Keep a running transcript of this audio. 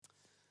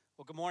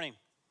Well, good morning.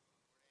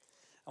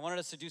 I wanted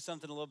us to do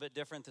something a little bit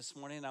different this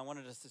morning. I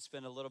wanted us to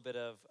spend a little bit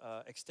of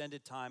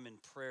extended time in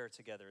prayer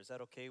together. Is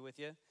that okay with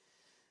you?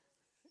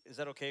 Is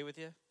that okay with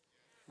you?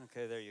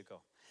 Okay, there you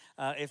go.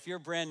 If you're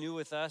brand new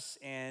with us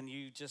and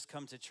you just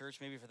come to church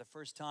maybe for the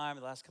first time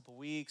the last couple of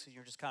weeks and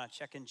you're just kind of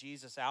checking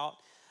Jesus out,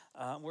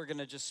 we're going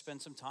to just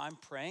spend some time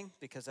praying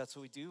because that's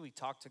what we do. We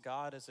talk to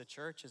God as a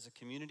church, as a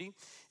community.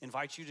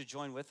 Invite you to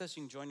join with us.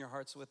 You can join your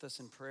hearts with us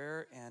in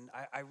prayer. And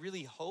I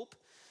really hope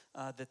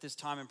that this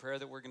time in prayer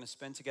that we're going to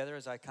spend together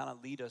as I kind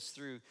of lead us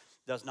through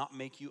does not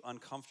make you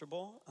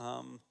uncomfortable.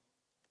 I'm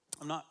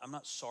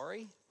not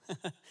sorry.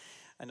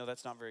 I know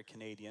that's not very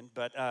Canadian,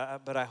 but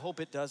I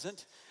hope it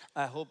doesn't.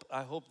 I hope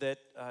that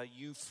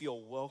you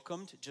feel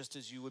welcomed, just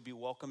as you would be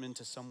welcomed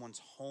into someone's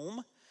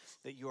home,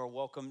 that you are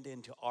welcomed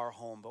into our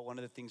home. But one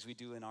of the things we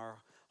do in our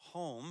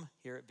home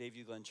here at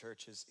Bayview Glen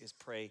Church is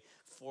pray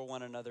for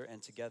one another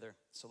and together.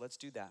 So let's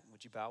do that.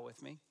 Would you bow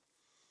with me?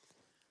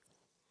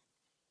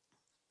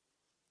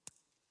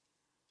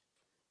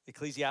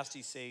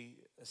 Ecclesiastes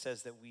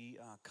says that we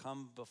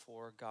come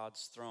before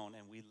God's throne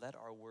and we let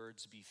our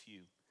words be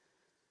few.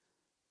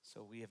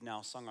 So we have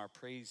now sung our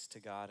praise to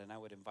God, and I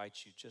would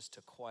invite you just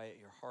to quiet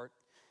your heart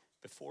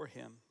before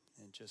Him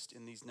and just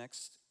in these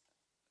next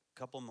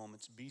couple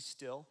moments, be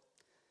still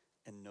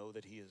and know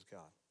that He is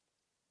God.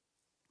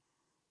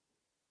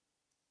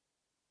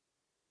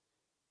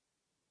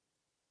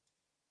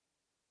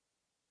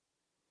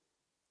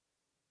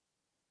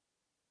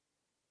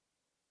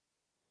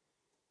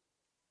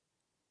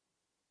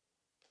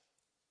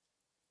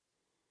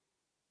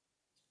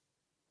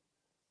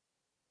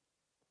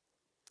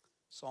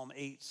 Psalm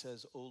 8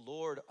 says, O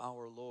Lord,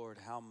 our Lord,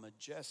 how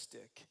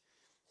majestic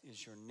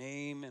is your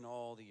name in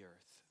all the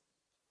earth.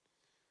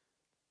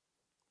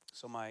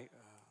 So my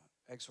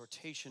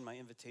exhortation, my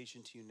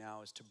invitation to you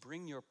now is to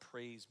bring your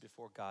praise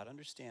before God.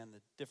 Understand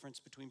the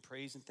difference between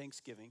praise and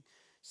thanksgiving.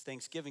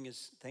 Thanksgiving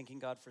is thanking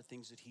God for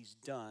things that He's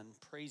done.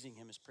 Praising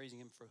Him is praising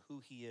Him for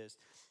who He is.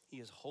 He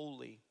is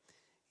holy.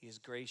 He is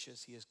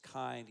gracious. He is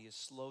kind. He is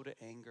slow to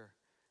anger,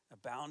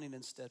 abounding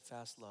in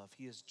steadfast love.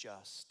 He is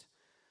just.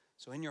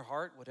 So in your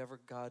heart, whatever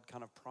God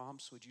kind of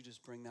prompts, would you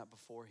just bring that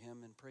before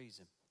Him and praise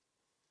Him?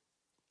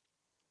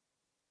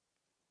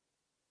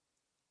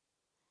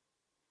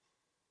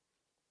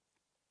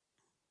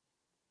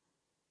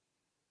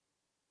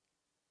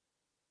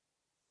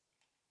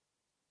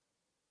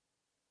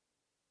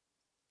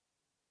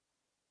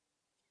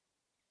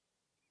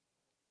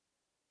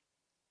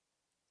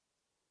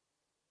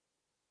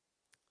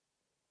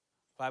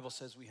 The Bible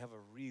says we have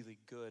a really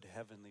good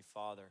Heavenly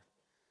Father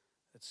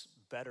that's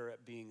better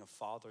at being a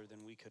father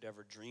than we could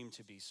ever dream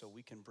to be, so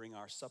we can bring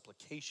our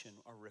supplication,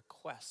 our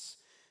requests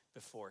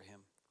before Him.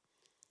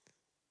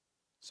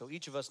 So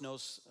each of us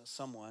knows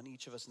someone,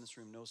 each of us in this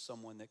room knows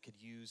someone that could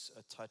use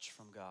a touch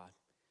from God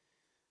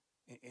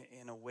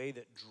in a way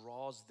that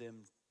draws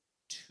them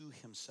to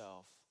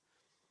Himself.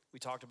 We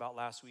talked about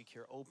last week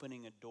here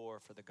opening a door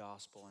for the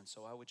gospel, and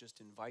so I would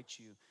just invite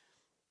you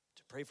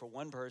to pray for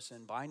one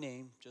person by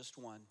name, just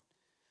one,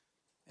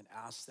 and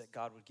ask that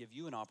God would give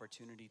you an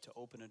opportunity to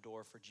open a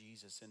door for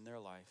Jesus in their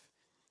life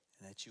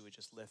and that you would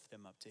just lift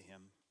them up to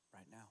Him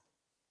right now.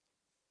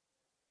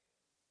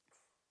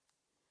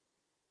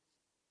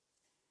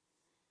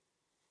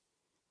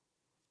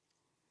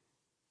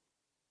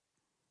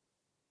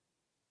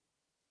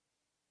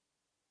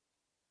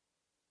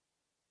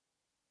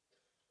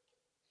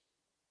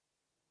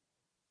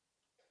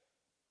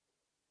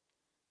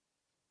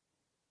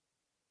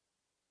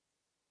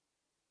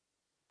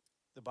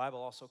 The Bible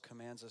also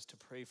commands us to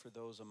pray for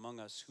those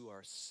among us who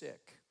are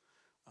sick,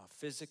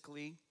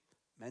 physically,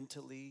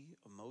 mentally,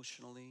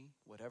 emotionally,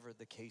 whatever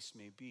the case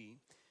may be.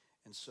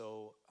 And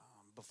so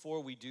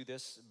before we do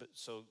this,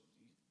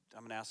 I'm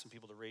going to ask some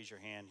people to raise your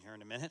hand here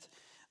in a minute.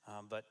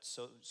 But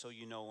so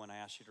you know when I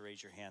ask you to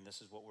raise your hand, this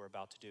is what we're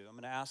about to do. I'm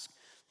going to ask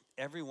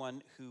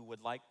everyone who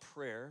would like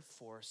prayer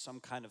for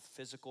some kind of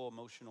physical,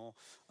 emotional,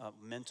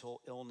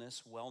 mental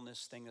illness,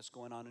 wellness thing that's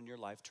going on in your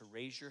life to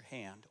raise your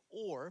hand.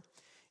 Or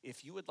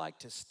if you would like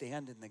to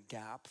stand in the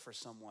gap for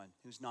someone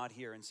who's not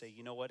here and say,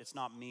 you know what, it's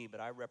not me,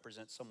 but I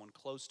represent someone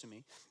close to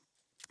me,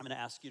 I'm going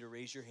to ask you to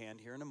raise your hand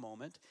here in a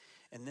moment.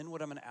 And then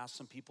what I'm going to ask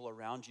some people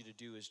around you to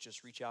do is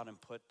just reach out and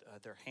put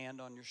their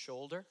hand on your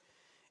shoulder.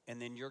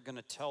 And then you're going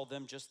to tell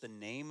them just the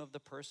name of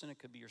the person. It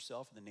could be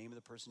yourself, the name of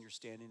the person you're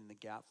standing in the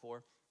gap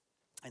for.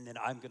 And then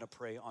I'm going to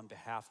pray on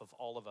behalf of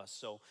all of us.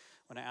 So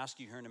when I ask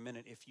you here in a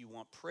minute if you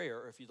want prayer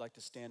or if you'd like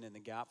to stand in the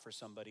gap for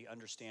somebody,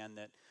 understand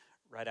that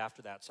right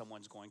after that,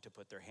 someone's going to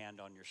put their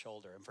hand on your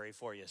shoulder and pray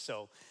for you.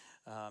 So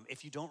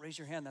if you don't raise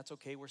your hand, that's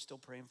okay. We're still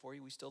praying for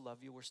you. We still love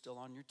you. We're still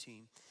on your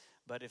team.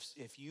 But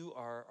if you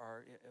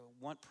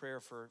want prayer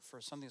for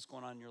something that's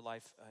going on in your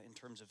life in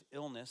terms of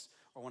illness,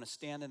 or want to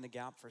stand in the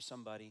gap for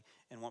somebody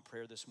and want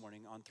prayer this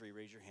morning, on three,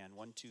 raise your hand.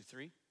 1, 2,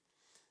 3.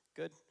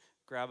 Good.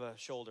 Grab a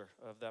shoulder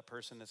of that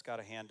person that's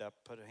got a hand up.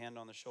 Put a hand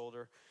on the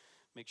shoulder.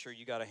 Make sure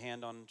you got a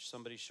hand on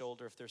somebody's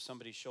shoulder. If there's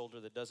somebody's shoulder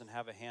that doesn't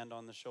have a hand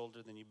on the shoulder,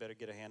 then you better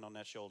get a hand on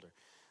that shoulder.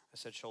 I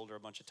said shoulder a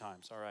bunch of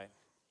times. All right.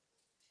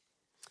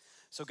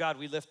 So God,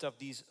 we lift up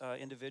these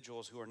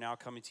individuals who are now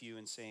coming to you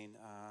and saying,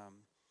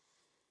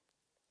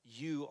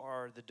 you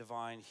are the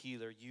divine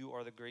healer. You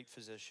are the great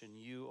physician.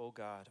 You, oh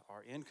God,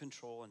 are in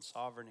control and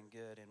sovereign and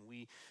good. And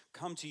we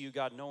come to you,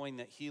 God, knowing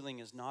that healing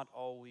is not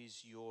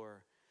always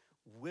your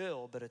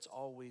will, but it's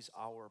always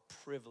our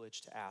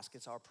privilege to ask.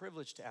 It's our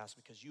privilege to ask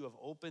because you have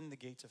opened the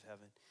gates of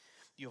heaven.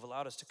 You have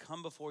allowed us to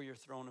come before your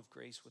throne of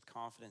grace with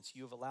confidence.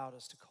 You have allowed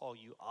us to call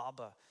you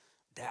Abba,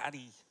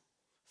 Daddy,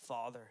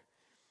 Father.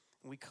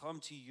 And we come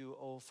to you,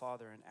 oh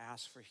Father, and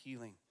ask for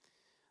healing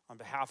on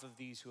behalf of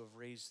those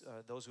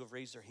who have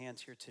raised their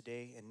hands here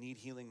today and need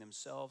healing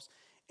themselves,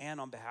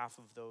 and on behalf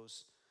of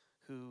those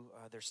who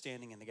they're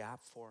standing in the gap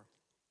for.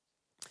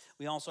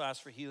 We also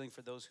ask for healing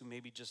for those who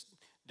maybe just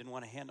didn't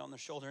want a hand on their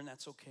shoulder, and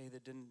that's okay.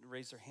 That didn't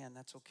raise their hand,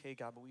 that's okay,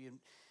 God. But we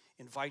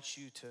invite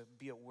you to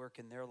be at work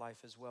in their life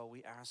as well.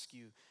 We ask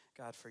you,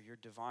 God, for your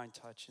divine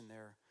touch in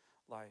their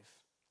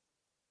life.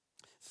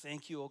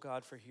 Thank you, oh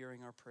God, for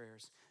hearing our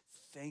prayers.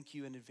 Thank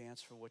you in advance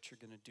for what you're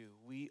going to do.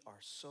 We are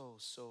so,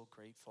 so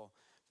grateful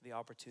for the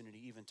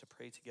opportunity even to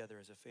pray together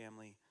as a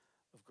family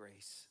of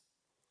grace.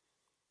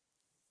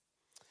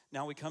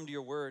 Now we come to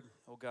your word,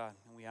 oh God,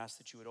 and we ask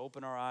that you would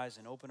open our eyes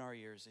and open our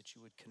ears, that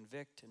you would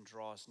convict and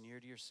draw us near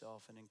to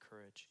yourself and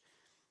encourage.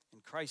 In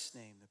Christ's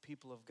name, the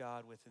people of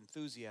God with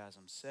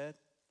enthusiasm said,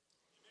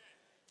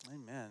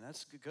 Amen.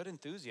 That's good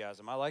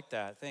enthusiasm. I like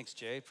that. Thanks,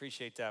 Jay.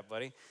 Appreciate that,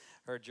 buddy.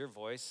 Heard your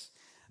voice.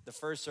 The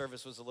first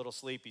service was a little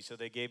sleepy, so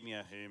they gave me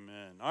a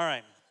amen. All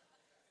right.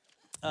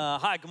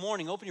 Hi, good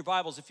morning. Open your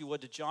Bibles, if you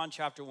would, to John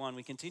chapter 1.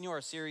 We continue our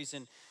series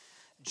in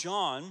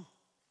John,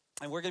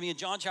 and we're going to be in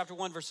John chapter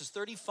 1, verses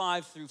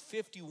 35 through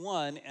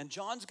 51, and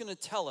John's going to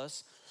tell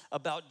us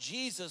about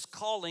Jesus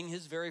calling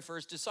his very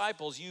first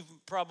disciples.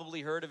 You've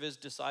probably heard of his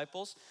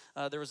disciples.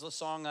 There was a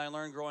song I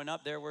learned growing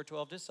up. There were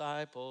 12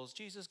 disciples.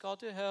 Jesus called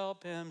to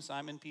help him.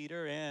 Simon,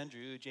 Peter,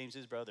 Andrew, James,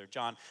 his brother,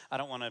 John. I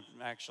don't want to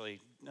actually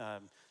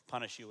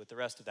punish you with the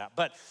rest of that.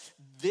 But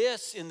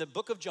this, in the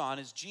book of John,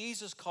 is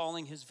Jesus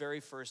calling his very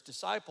first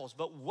disciples.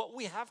 But what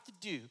we have to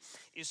do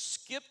is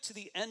skip to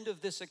the end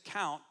of this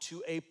account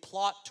to a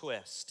plot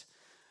twist.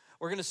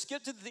 We're going to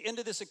skip to the end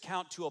of this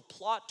account to a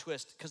plot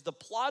twist, because the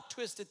plot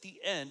twist at the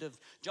end of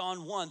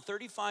John 1,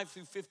 35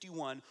 through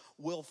 51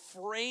 will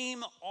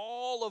frame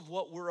all of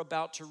what we're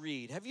about to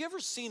read. Have you ever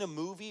seen a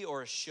movie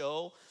or a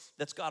show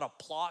that's got a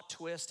plot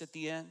twist at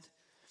the end?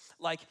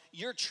 Like,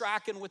 you're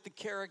tracking with the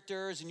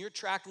characters and you're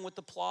tracking with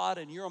the plot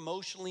and you're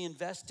emotionally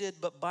invested,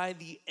 but by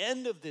the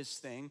end of this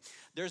thing,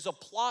 there's a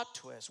plot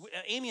twist.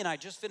 Amy and I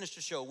just finished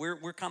a show.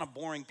 We're kind of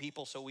boring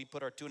people, so we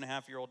put our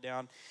 2.5-year-old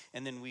down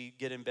and then we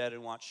get in bed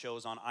and watch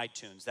shows on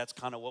iTunes. That's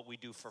kind of what we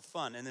do for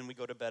fun. And then we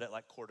go to bed at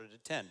like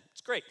 9:45.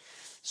 It's great.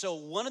 So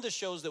one of the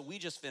shows that we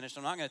just finished,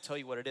 I'm not going to tell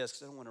you what it is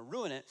because I don't want to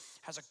ruin it,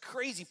 has a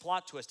crazy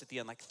plot twist at the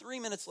end, like 3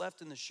 minutes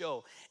left in the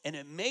show. And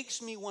it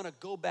makes me want to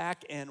go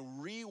back and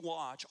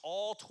rewatch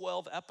all 12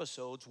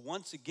 episodes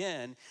once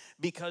again,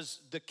 because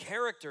the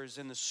characters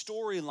and the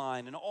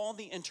storyline and all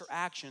the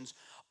interactions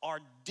are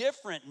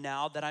different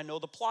now that I know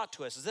the plot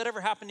twist. Has that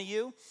ever happened to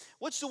you?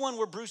 What's the one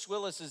where Bruce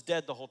Willis is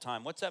dead the whole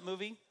time? What's that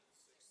movie?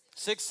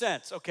 Sixth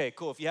Sense. Okay,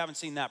 cool. If you haven't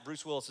seen that,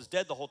 Bruce Willis is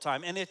dead the whole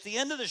time. And at the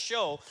end of the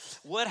show,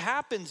 what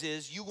happens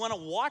is you want to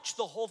watch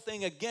the whole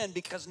thing again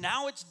because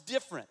now it's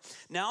different.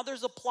 Now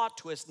there's a plot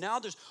twist. Now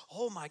there's,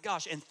 oh my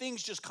gosh, and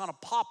things just kind of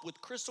pop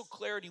with crystal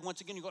clarity. Once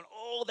again, you're going,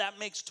 oh, that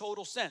makes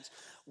total sense.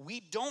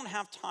 We don't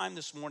have time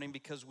this morning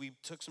because we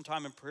took some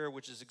time in prayer,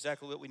 which is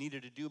exactly what we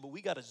needed to do, but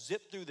we got to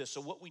zip through this. So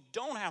what we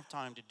don't have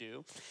time to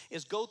do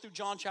is go through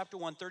John chapter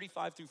 1,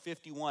 35 through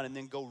 51, and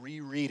then go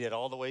reread it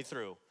all the way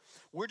through.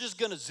 We're just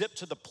going to zip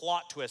to the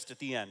plot twist at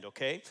the end,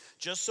 okay?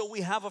 Just so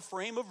we have a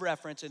frame of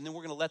reference, and then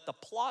we're going to let the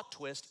plot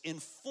twist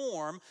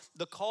inform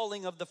the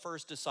calling of the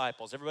first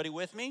disciples. Everybody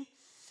with me?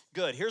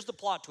 Good. Here's the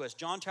plot twist.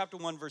 John chapter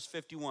 1, verse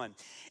 51.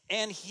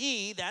 And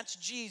he, that's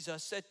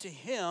Jesus, said to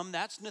him,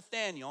 that's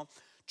Nathanael,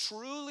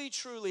 truly,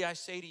 truly, I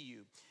say to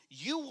you,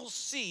 you will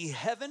see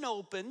heaven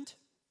opened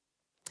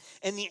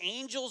and the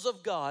angels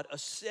of God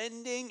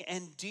ascending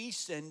and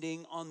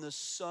descending on the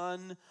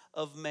Son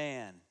of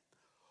Man.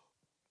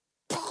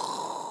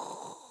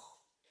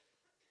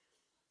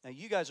 Now,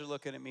 you guys are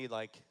looking at me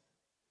like,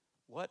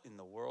 what in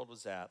the world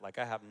was that? Like,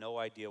 I have no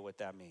idea what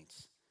that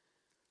means.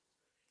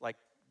 Like,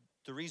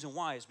 the reason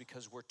why is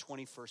because we're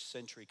 21st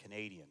century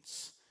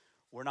Canadians.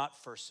 We're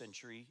not first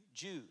century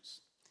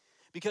Jews.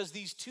 Because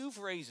these two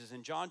phrases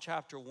in John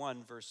chapter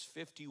 1, verse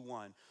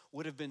 51,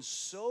 would have been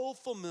so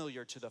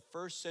familiar to the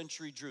first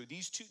century Jew.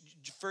 These two,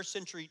 first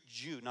century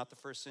Jew, not the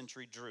first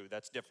century Drew,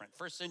 that's different.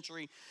 First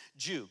century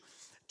Jew.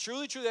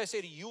 Truly, truly, I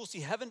say to you, you will see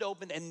heaven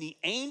opened and the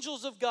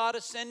angels of God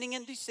ascending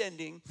and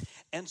descending,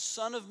 and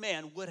Son of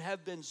Man would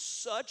have been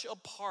such a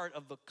part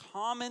of the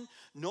common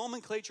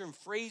nomenclature and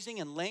phrasing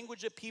and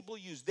language that people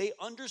use. They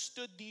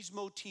understood these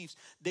motifs.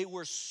 They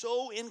were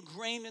so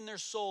ingrained in their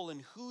soul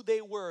and who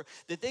they were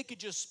that they could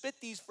just spit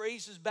these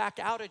phrases back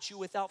out at you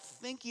without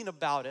thinking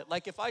about it.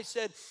 Like if I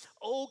said,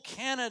 oh,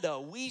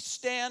 Canada, we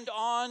stand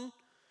on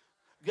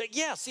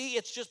Yeah, see,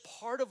 it's just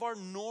part of our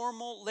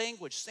normal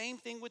language. Same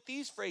thing with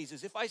these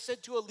phrases. If I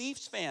said to a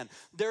Leafs fan,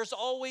 there's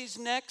always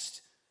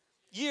next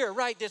year,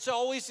 right? That's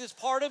always is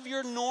part of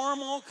your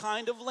normal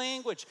kind of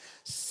language.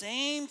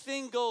 Same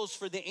thing goes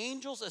for the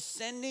angels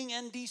ascending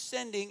and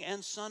descending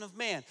and Son of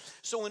Man.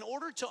 So in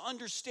order to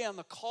understand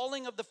the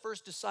calling of the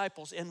first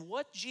disciples and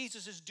what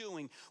Jesus is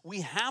doing,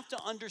 we have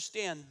to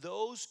understand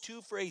those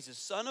two phrases,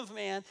 Son of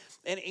Man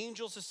and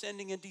angels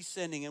ascending and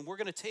descending. And we're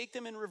going to take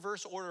them in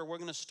reverse order. We're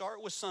going to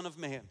start with Son of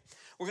Man.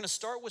 We're going to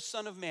start with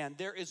Son of Man.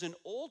 There is an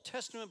Old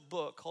Testament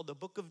book called the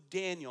Book of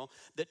Daniel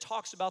that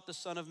talks about the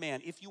Son of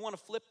Man. If you want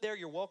to flip there,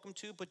 you're welcome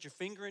to. Put your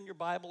finger in your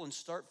Bible and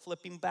start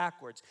flipping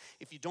backwards.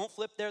 If you don't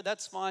flip there,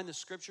 that's fine. The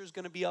scripture is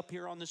going to be up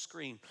here on the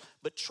screen.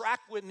 But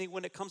track with me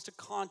when it comes to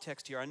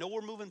context here. I know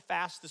we're moving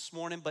fast this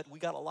morning, but we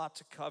got a lot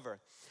to cover.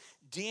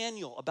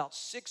 Daniel, about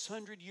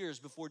 600 years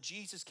before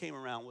Jesus came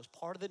around, was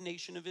part of the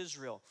nation of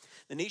Israel.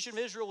 The nation of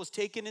Israel was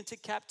taken into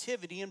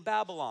captivity in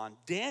Babylon.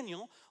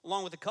 Daniel,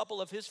 along with a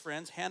couple of his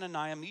friends,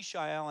 Hananiah,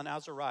 Mishael, and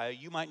Azariah,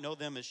 you might know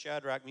them as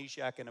Shadrach,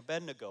 Meshach, and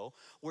Abednego,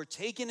 were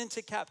taken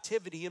into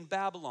captivity in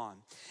Babylon.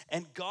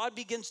 And God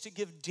begins to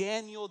give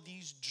Daniel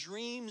these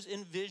dreams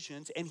and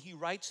visions, and he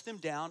writes them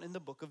down in the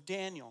book of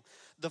Daniel.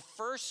 The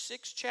first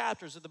 6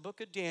 chapters of the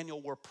book of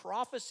Daniel were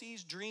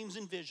prophecies, dreams,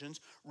 and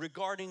visions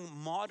regarding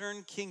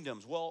modern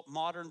kingdoms. Well,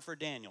 modern for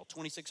Daniel,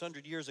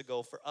 2,600 years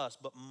ago for us,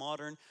 but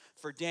modern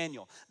for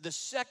Daniel. The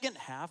second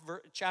half,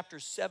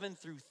 chapters 7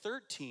 through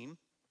 13,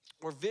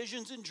 were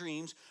visions and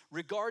dreams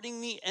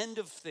regarding the end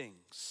of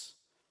things.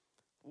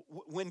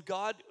 When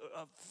God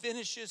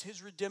finishes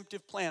his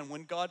redemptive plan,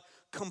 when God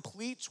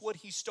completes what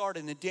he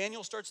started, and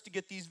Daniel starts to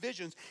get these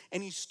visions,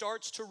 and he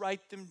starts to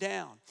write them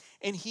down.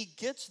 And he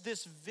gets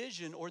this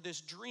vision or this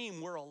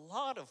dream where a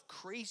lot of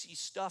crazy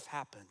stuff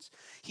happens.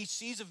 He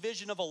sees a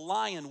vision of a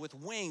lion with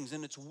wings,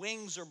 and its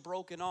wings are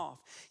broken off.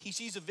 He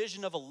sees a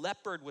vision of a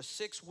leopard with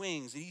 6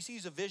 wings, and he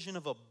sees a vision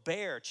of a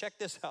bear. Check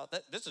this out.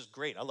 This is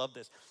great. I love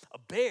this. A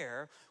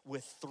bear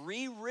with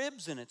 3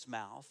 ribs in its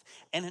mouth,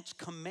 and it's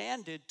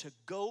commanded to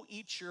go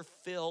eat your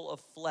fill of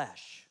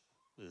flesh.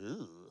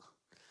 Ooh.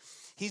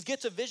 He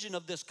gets a vision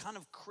of this kind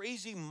of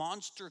crazy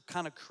monster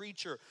kind of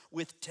creature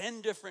with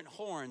 10 different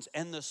horns.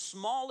 And the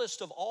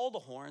smallest of all the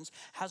horns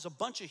has a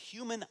bunch of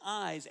human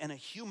eyes and a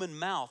human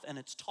mouth, and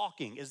it's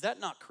talking. Is that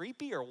not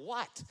creepy or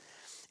what?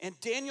 And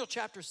Daniel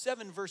chapter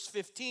 7 verse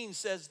 15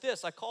 says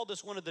this. I call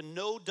this one of the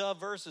no-duh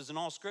verses in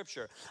all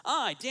scripture.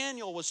 I,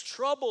 Daniel, was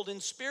troubled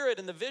in spirit,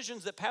 and the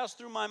visions that passed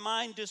through my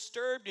mind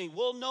disturbed me.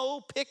 Well,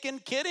 no picking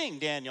kidding,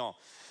 Daniel.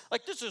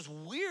 Like, this is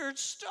weird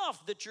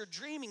stuff that you're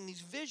dreaming.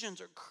 These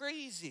visions are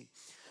crazy.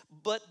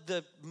 But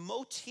the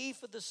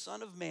motif of the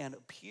Son of Man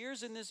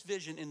appears in this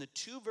vision in the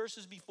 2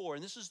 verses before.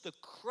 And this is the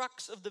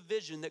crux of the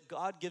vision that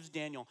God gives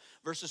Daniel.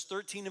 Verses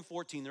 13 and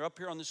 14. They're up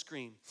here on the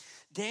screen.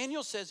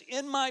 Daniel says,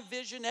 in my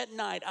vision at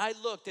night, I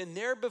looked, and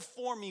there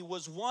before me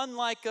was one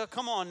like a,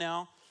 come on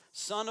now,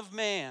 Son of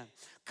Man.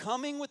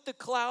 Coming with the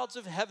clouds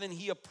of heaven,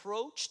 he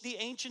approached the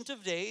Ancient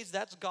of Days,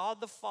 that's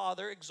God the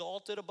Father,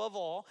 exalted above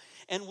all,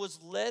 and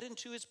was led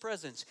into his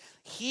presence.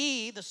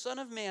 He, the Son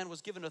of Man,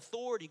 was given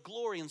authority,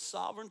 glory, and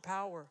sovereign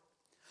power.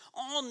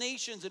 All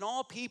nations and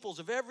all peoples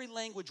of every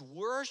language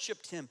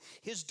worshiped him.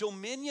 His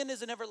dominion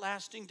is an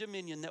everlasting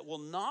dominion that will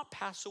not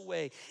pass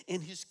away,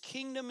 and his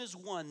kingdom is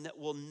one that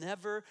will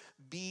never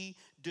be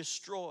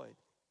destroyed.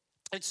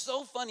 It's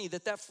so funny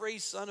that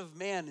phrase Son of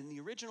Man in the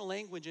original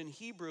language in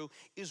Hebrew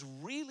is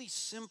really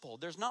simple.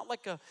 There's not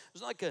like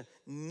a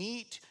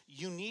neat,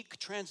 unique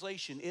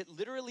translation. It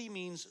literally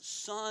means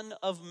Son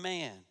of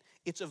Man.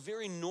 It's a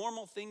very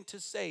normal thing to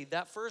say.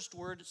 That first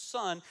word,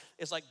 son,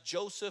 is like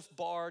Joseph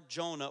bar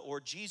Jonah or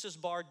Jesus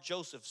bar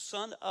Joseph,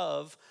 son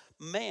of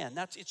man.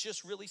 It's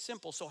just really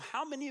simple. So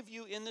how many of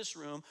you in this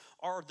room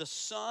are the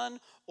son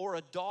or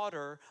a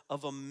daughter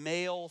of a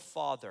male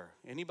father?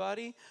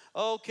 Anybody?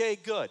 Okay,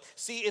 good.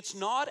 See, it's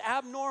not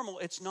abnormal.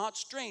 It's not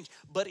strange.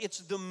 But it's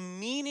the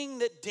meaning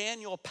that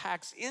Daniel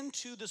packs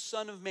into the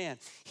Son of Man.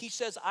 He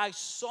says, I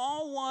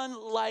saw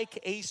one like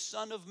a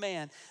son of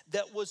man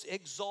that was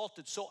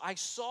exalted. So I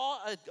saw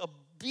a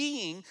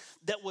being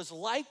that was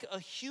like a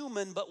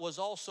human but was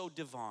also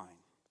divine.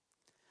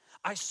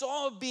 I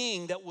saw a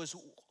being that was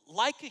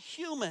like a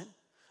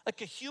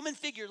human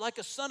figure, like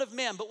a son of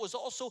man, but was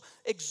also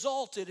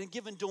exalted and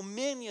given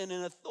dominion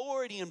and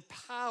authority and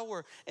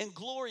power and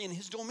glory. And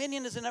his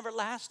dominion is an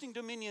everlasting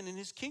dominion, and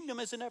his kingdom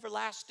is an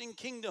everlasting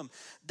kingdom.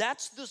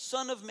 That's the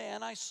Son of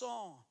Man I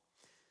saw.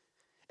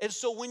 And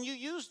so when you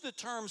use the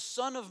term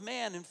Son of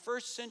Man in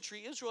first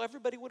century Israel,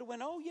 everybody would have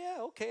went, oh yeah,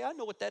 okay, I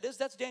know what that is.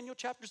 That's Daniel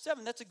chapter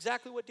 7. That's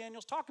exactly what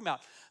Daniel's talking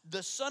about.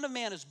 The Son of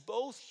Man is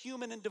both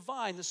human and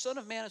divine. The Son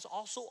of Man is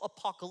also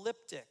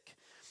apocalyptic.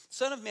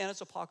 Son of Man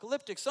is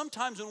apocalyptic.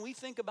 Sometimes when we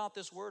think about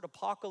this word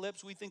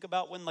apocalypse, we think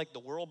about when like the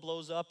world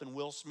blows up and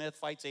Will Smith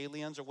fights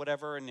aliens or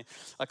whatever, and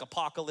like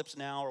Apocalypse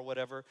Now or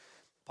whatever.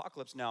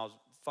 Apocalypse Now is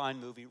a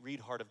fine movie. Read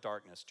Heart of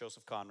Darkness.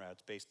 Joseph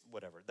Conrad's based,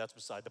 whatever. That's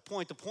beside the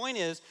point. The point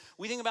is,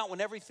 we think about when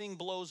everything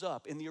blows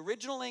up. In the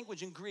original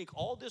language in Greek,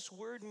 all this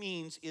word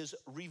means is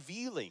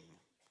revealing.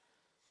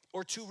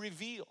 or to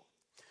reveal.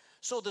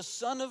 So the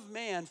Son of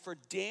Man for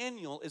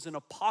Daniel is an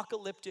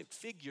apocalyptic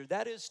figure.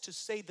 That is to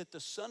say that the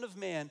Son of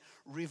Man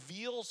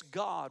reveals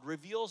God,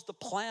 reveals the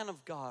plan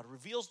of God,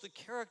 reveals the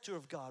character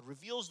of God,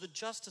 reveals the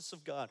justice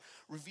of God,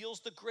 reveals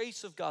the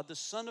grace of God. The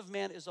Son of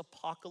Man is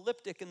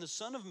apocalyptic, and the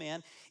Son of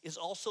Man is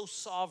also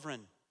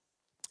sovereign.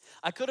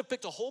 I could have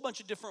picked a whole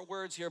bunch of different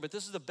words here, but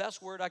this is the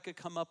best word I could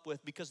come up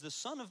with, because the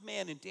Son of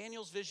Man in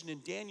Daniel's vision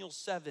in Daniel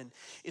 7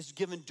 is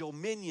given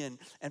dominion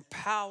and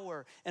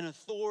power and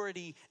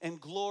authority and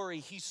glory.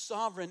 He's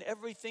sovereign.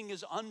 Everything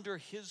is under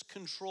his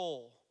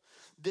control.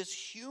 This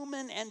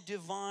human and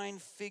divine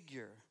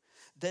figure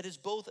that is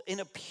both in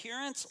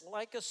appearance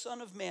like a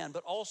Son of Man,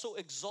 but also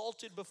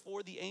exalted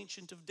before the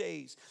Ancient of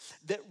Days,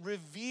 that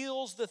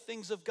reveals the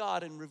things of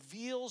God and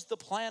reveals the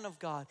plan of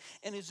God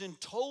and is in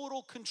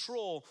total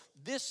control.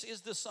 This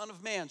is the Son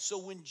of Man. So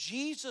when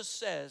Jesus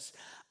says,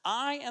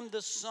 I am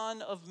the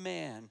Son of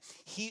Man,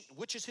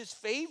 which is his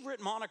favorite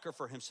moniker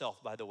for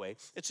himself, by the way.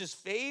 It's his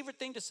favorite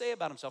thing to say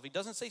about himself. He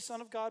doesn't say Son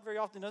of God very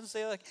often. He doesn't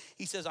say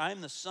he says, I am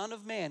the Son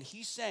of Man.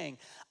 He's saying,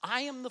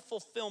 I am the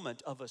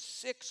fulfillment of a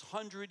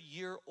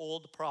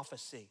 600-year-old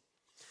prophecy.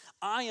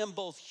 I am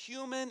both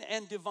human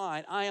and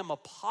divine. I am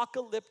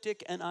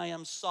apocalyptic and I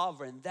am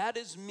sovereign. That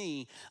is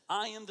me.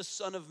 I am the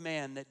Son of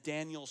Man that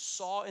Daniel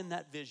saw in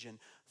that vision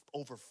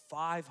over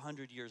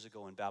 500 years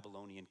ago in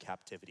Babylonian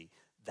captivity.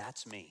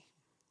 That's me.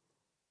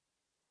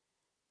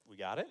 We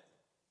got it?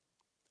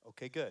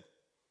 Okay, good.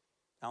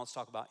 Now let's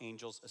talk about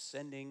angels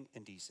ascending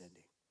and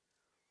descending.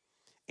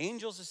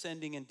 Angels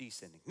ascending and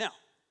descending. Now,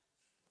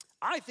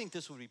 I think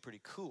this would be pretty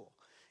cool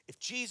if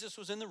Jesus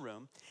was in the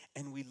room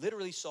and we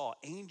literally saw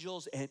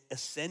angels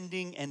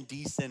ascending and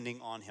descending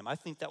on him. I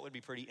think that would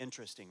be pretty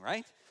interesting,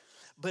 right?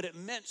 But it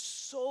meant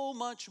so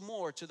much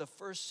more to the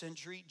first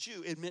century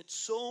Jew. It meant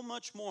so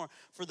much more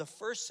for the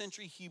first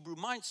century Hebrew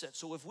mindset.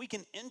 So if we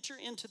can enter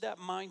into that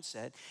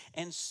mindset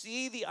and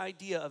see the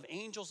idea of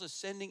angels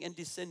ascending and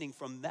descending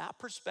from that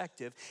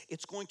perspective,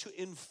 it's going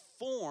to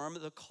inform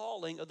the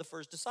calling of the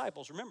first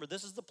disciples. Remember,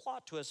 this is the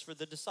plot twist for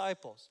the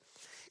disciples.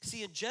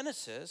 See, in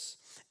Genesis,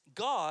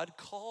 God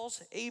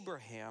calls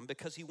Abraham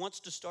because he wants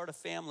to start a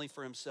family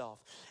for himself.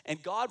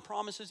 And God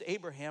promises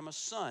Abraham a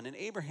son. And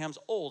Abraham's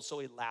old, so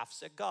he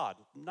laughs at God.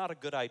 Not a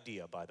good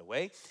idea, by the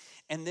way.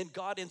 And then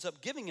God ends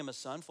up giving him a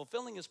son,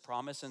 fulfilling his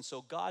promise. And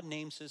so God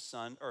names his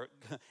son, or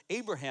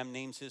Abraham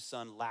names his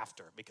son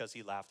Laughter, because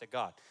he laughed at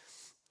God.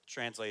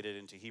 Translated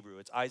into Hebrew,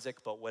 it's Isaac,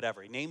 but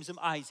whatever. He names him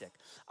Isaac.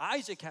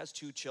 Isaac has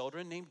two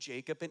children named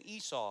Jacob and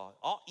Esau.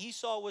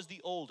 Esau was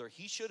the older.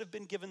 He should have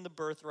been given the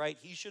birthright.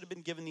 He should have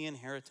been given the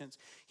inheritance.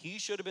 He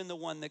should have been the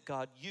one that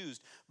God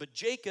used. But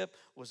Jacob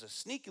was a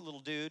sneaky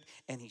little dude,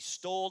 and he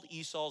stole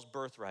Esau's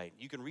birthright.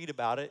 You can read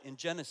about it in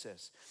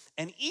Genesis.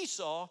 And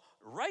Esau,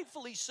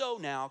 rightfully so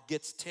now,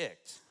 gets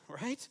ticked,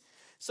 right?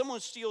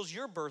 Someone steals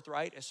your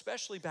birthright,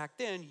 especially back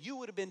then, you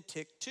would have been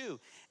ticked too.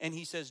 And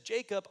he says,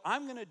 Jacob,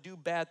 I'm going to do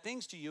bad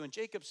things to you. And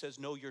Jacob says,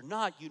 no, you're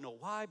not. You know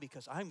why?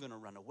 Because I'm going to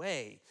run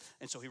away.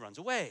 And so he runs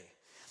away.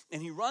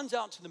 And he runs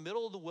out to the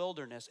middle of the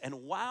wilderness.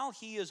 And while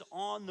he is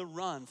on the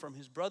run from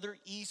his brother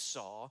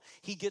Esau,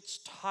 he gets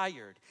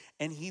tired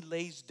and he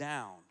lays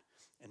down.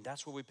 And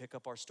that's where we pick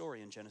up our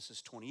story in Genesis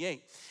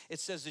 28. It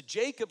says that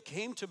Jacob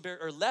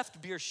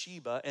left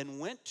Beersheba and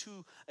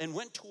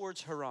went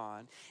towards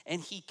Haran,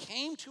 and he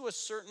came to a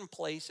certain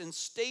place and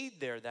stayed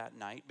there that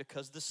night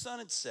because the sun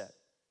had set.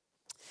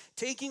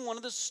 Taking one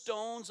of the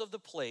stones of the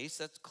place,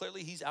 that's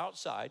clearly he's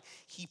outside,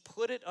 he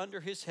put it under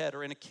his head,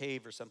 or in a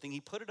cave or something.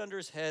 He put it under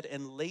his head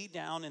and lay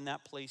down in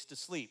that place to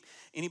sleep.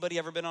 Anybody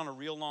ever been on a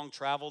real long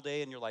travel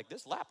day and you're like,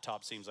 this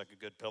laptop seems like a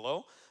good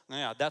pillow?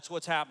 Yeah, that's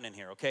what's happening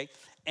here, okay?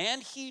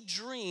 And he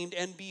dreamed,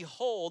 and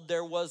behold,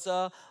 there was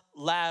a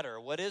ladder.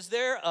 What is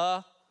there?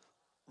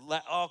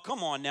 Oh,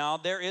 come on now.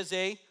 There is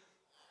a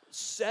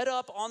set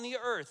up on the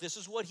earth. This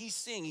is what he's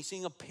seeing. He's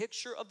seeing a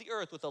picture of the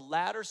earth with a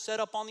ladder set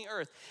up on the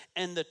earth.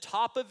 And the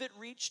top of it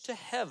reached to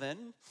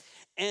heaven.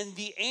 And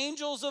the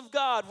angels of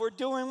God were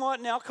doing what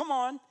now? Come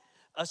on.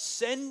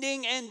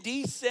 Ascending and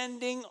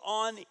descending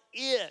on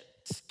it.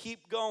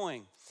 Keep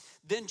going.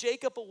 Then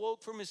Jacob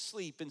awoke from his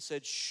sleep and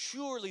said,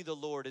 surely the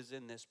Lord is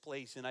in this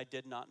place, and I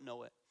did not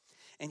know it.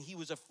 And he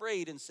was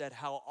afraid and said,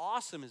 how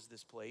awesome is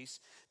this place?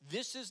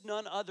 This is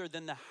none other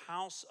than the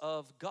house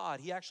of God.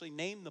 He actually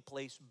named the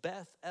place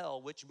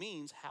Bethel, which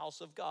means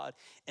house of God.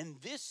 And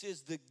this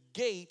is the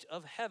gate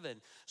of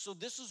heaven. So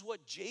this is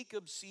what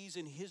Jacob sees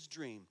in his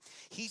dream.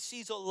 He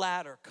sees a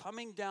ladder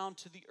coming down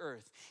to the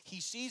earth. He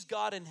sees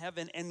God in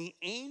heaven, and the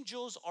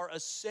angels are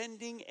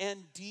ascending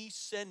and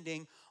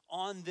descending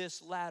on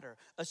this ladder.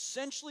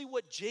 Essentially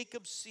what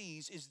Jacob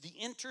sees is the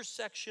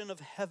intersection of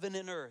heaven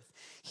and earth.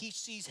 He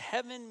sees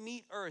heaven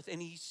meet earth,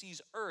 and he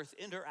sees earth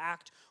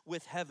interact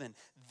with heaven.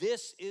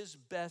 This is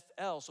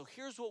Bethel. So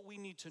here's what we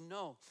need to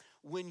know.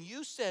 When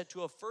you said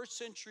to a first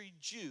century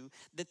Jew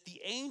that the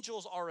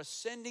angels are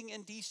ascending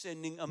and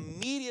descending,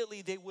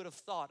 immediately they would have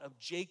thought of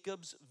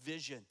Jacob's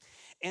vision.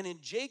 And in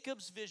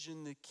Jacob's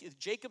vision,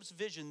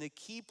 the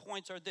key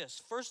points are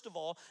this. First of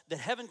all, that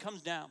heaven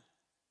comes down.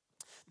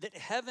 that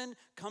heaven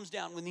comes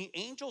down. When the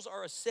angels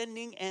are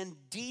ascending and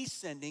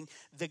descending,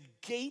 the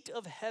gate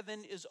of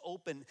heaven is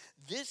open.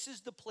 This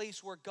is the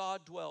place where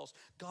God dwells.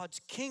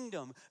 God's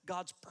kingdom,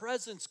 God's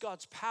presence,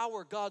 God's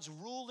power, God's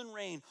rule and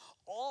reign,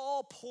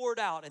 all poured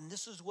out. And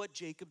this is what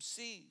Jacob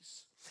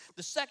sees.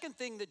 The second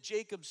thing that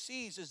Jacob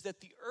sees is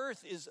that the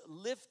earth is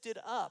lifted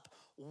up.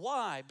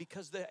 Why?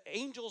 Because the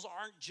angels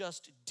aren't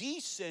just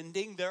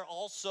descending, they're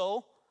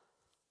also,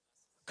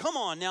 come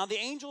on now, the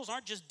angels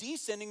aren't just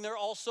descending, they're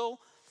also,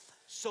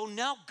 so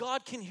now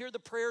God can hear the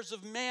prayers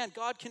of man.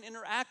 God can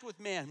interact with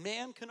man.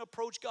 Man can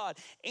approach God.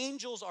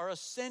 Angels are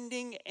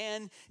ascending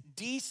and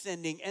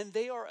descending, and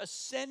they are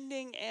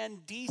ascending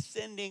and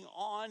descending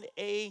on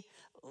a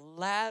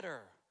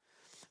ladder.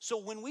 So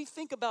when we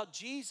think about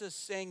Jesus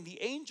saying the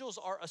angels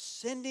are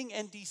ascending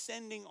and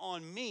descending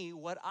on me,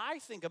 what I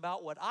think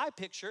about, what I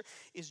picture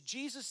is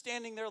Jesus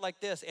standing there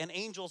like this and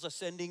angels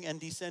ascending and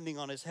descending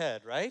on his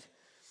head, right?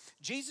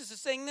 Jesus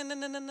is saying,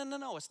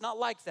 no, it's not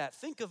like that.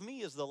 Think of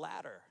me as the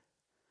ladder.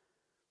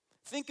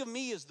 Think of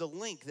me as the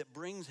link that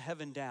brings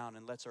heaven down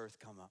and lets earth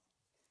come up.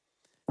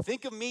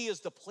 Think of me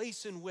as the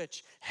place in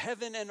which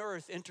heaven and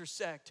earth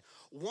intersect.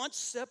 Once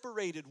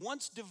separated,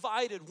 once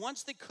divided,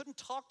 once they couldn't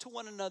talk to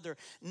one another.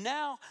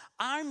 Now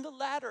I'm the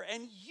ladder,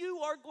 and you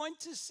are going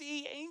to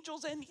see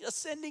angels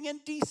ascending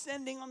and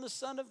descending on the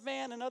Son of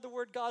Man. In other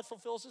words, God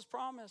fulfills his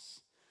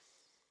promise.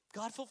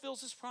 God fulfills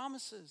his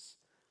promises.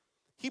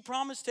 He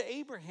promised to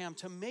Abraham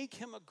to make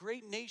him a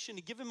great nation,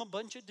 to give him a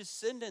bunch of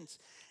descendants.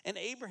 And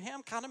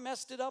Abraham kind of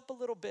messed it up a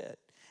little bit.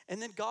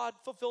 And then God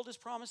fulfilled his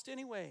promise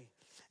anyway.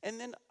 And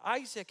then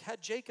Isaac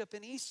had Jacob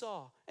and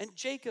Esau. And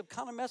Jacob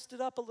kind of messed it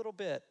up a little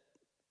bit.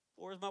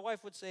 Or as my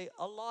wife would say,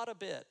 a lot of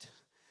bit.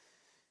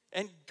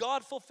 And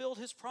God fulfilled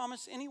his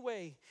promise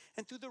anyway.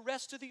 And through the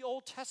rest of the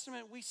Old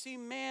Testament, we see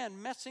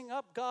man messing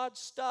up God's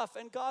stuff.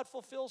 And God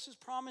fulfills his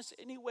promise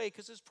anyway,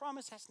 because his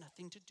promise has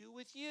nothing to do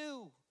with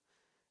you.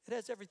 It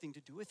has everything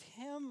to do with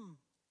him.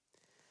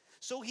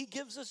 So he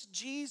gives us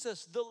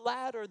Jesus, the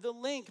ladder, the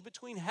link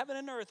between heaven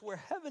and earth,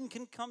 where heaven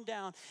can come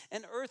down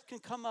and earth can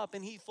come up,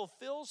 and he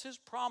fulfills his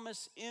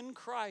promise in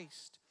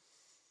Christ.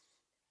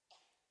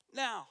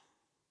 Now,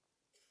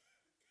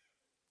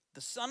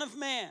 the Son of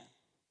Man,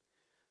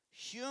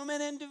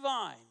 human and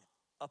divine,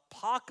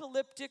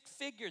 apocalyptic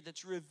figure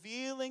that's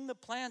revealing the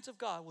plans of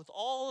God with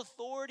all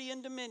authority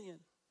and dominion.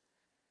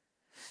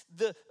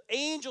 The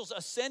angels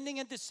ascending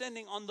and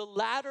descending on the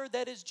ladder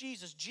that is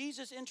Jesus.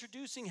 Jesus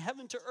introducing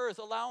heaven to earth,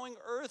 allowing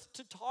earth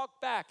to talk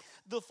back.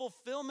 The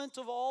fulfillment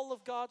of all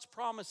of God's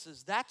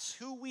promises. That's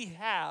who we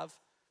have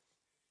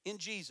in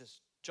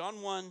Jesus.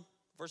 John 1,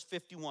 verse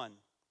 51.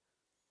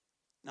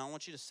 Now I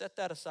want you to set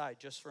that aside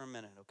just for a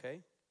minute,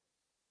 okay?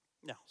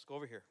 Now, let's go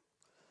over here.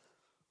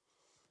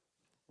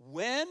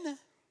 When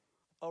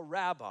a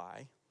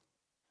rabbi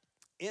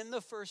in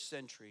the first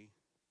century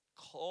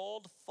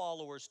called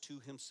followers to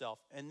himself,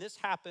 and this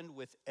happened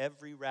with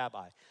every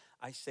rabbi.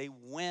 I say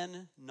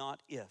when,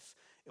 not if.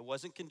 It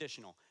wasn't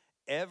conditional.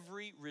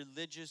 Every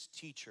religious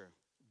teacher,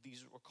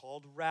 these were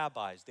called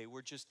rabbis. They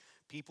were just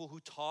people who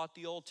taught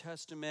the Old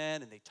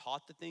Testament, and they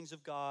taught the things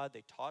of God.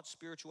 They taught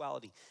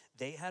spirituality.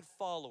 They had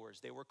followers.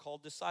 They were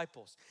called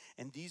disciples.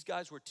 And these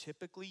guys were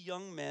typically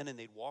young men, and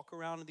they'd walk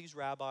around to these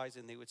rabbis,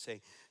 and they would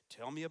say,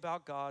 tell me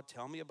about God,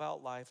 tell me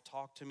about life,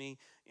 talk to me,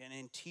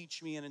 and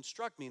teach me and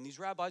instruct me. And these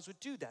rabbis would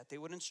do that. They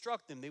would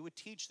instruct them. They would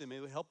teach them. They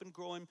would help them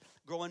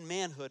grow in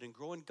manhood and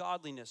grow in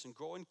godliness and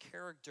grow in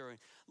character and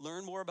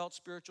learn more about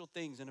spiritual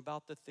things and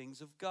about the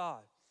things of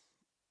God.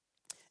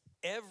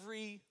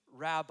 Every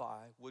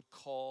rabbi would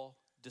call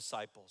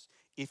disciples.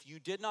 If you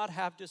did not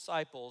have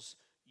disciples,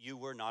 you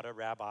were not a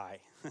rabbi.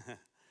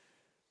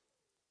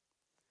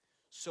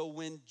 So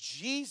when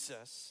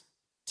Jesus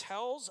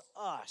tells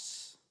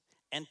us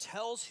and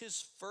tells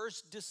his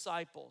first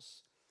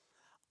disciples,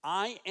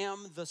 I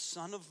am the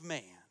Son of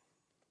Man,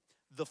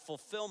 the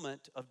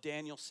fulfillment of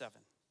Daniel 7.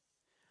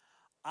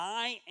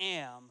 I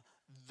am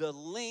the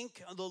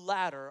link, the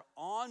ladder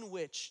on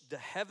which the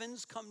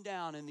heavens come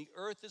down and the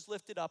earth is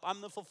lifted up.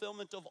 I'm the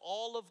fulfillment of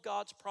all of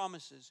God's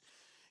promises.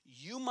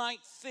 You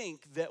might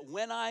think that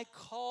when I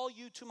call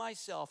you to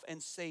myself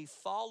and say,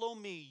 follow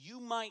me,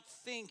 you might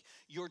think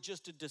you're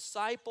just a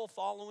disciple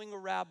following a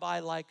rabbi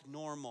like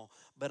normal.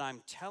 But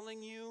I'm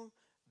telling you,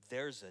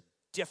 there's a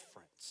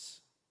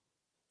difference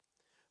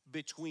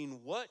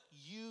between what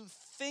you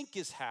think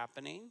is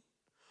happening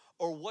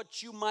or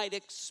what you might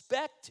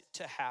expect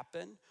to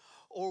happen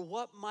or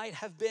what might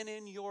have been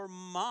in your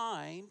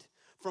mind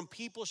from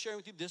people sharing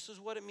with you, this is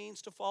what it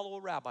means to follow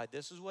a rabbi.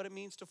 This is what it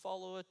means to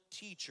follow a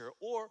teacher.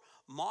 Or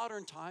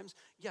modern times,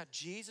 yeah,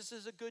 Jesus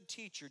is a good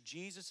teacher.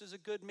 Jesus is a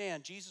good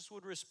man. Jesus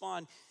would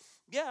respond,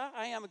 yeah,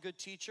 I am a good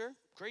teacher,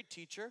 great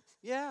teacher.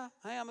 Yeah,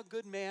 I am a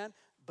good man,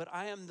 but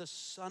I am the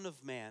Son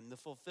of Man, the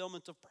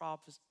fulfillment of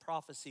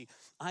prophecy.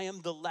 I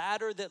am the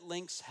ladder that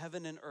links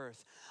heaven and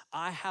earth.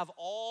 I have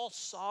all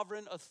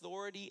sovereign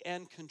authority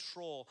and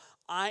control.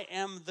 I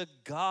am the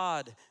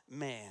God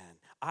man.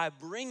 I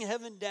bring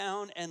heaven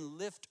down and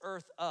lift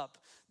earth up.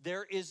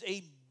 There is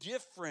a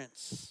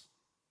difference.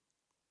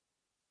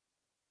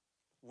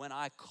 when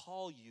I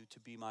call you to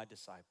be my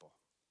disciple.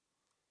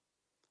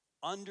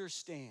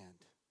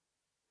 Understand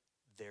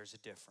there's a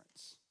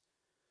difference.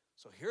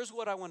 So here's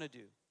what I want to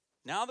do.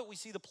 Now that we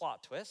see the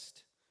plot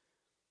twist,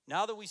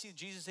 now that we see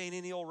Jesus ain't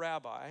any old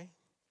rabbi,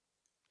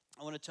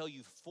 I want to tell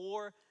you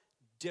 4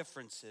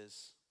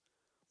 differences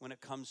when it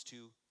comes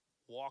to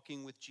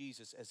walking with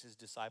Jesus as his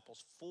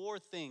disciples. 4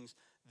 things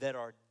that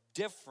are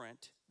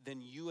different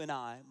than you and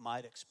I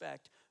might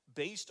expect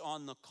based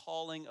on the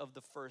calling of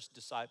the first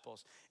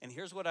disciples. And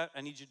here's what I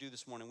need you to do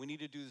this morning. We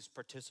need to do this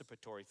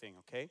participatory thing,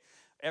 okay?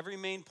 Every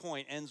main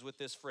point ends with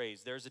this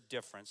phrase, there's a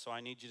difference. So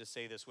I need you to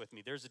say this with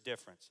me. There's a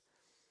difference.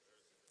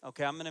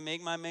 Okay, I'm going to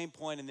make my main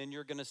point, and then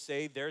you're going to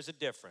say there's a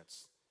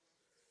difference.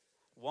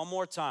 One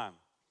more time.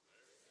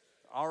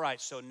 All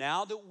right, so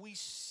now that we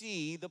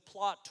see the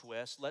plot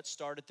twist, let's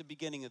start at the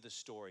beginning of the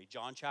story.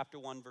 John chapter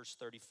 1, verse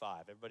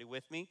 35. Everybody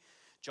with me?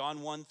 John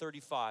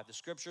 1:35. The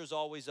scripture is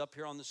always up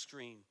here on the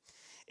screen.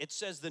 It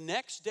says, the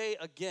next day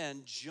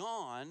again,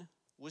 John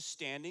was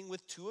standing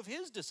with 2 of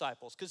his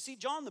disciples. Because see,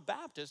 John the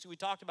Baptist, who we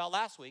talked about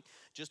last week,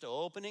 just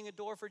opening a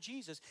door for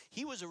Jesus,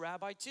 he was a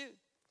rabbi too.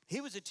 He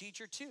was a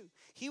teacher too.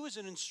 He was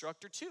an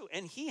instructor too.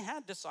 And he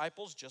had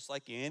disciples just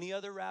like any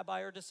other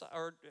rabbi or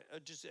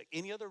just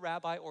any other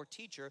rabbi or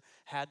teacher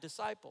had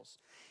disciples.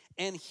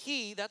 And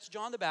he, that's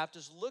John the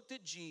Baptist, looked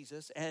at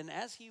Jesus, and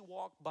as he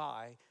walked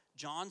by,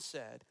 John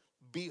said,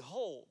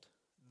 behold,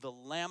 the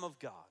Lamb of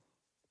God.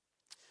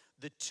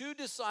 The 2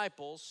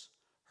 disciples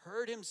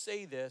heard him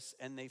say this,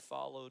 and they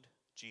followed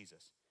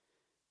Jesus.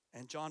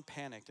 And John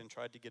panicked and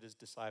tried to get his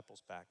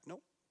disciples back.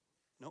 Nope.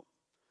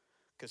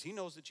 Because he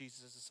knows that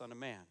Jesus is the Son of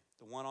Man,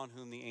 the one on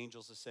whom the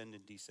angels ascend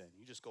and descend.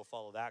 You just go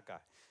follow that guy.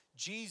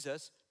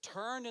 Jesus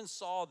turned and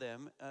saw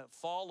them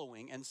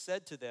following and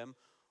said to them,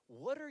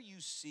 what are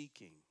you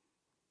seeking?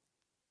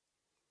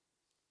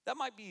 That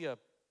might be a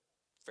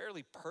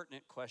fairly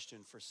pertinent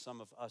question for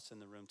some of us in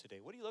the room today.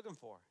 What are you looking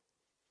for?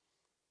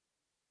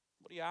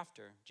 What are you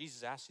after?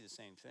 Jesus asked you the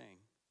same thing.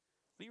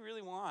 What do you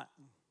really want?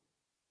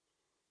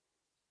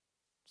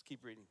 Let's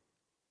keep reading.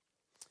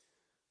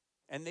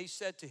 And they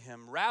said to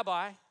him,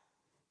 Rabbi,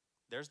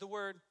 there's the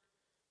word,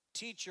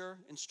 teacher,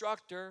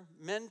 instructor,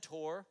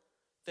 mentor.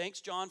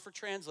 Thanks, John, for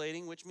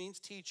translating, which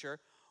means teacher.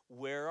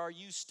 Where are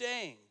you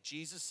staying?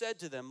 Jesus said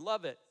to them,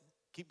 love it.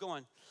 Keep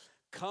going.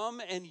 Come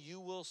and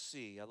you will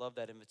see. I love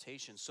that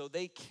invitation. So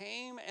they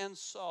came and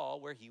saw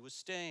where he was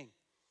staying.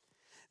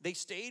 They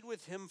stayed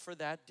with him for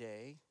that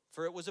day,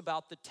 for it was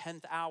about the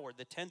 10th hour.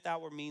 The 10th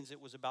hour means it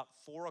was about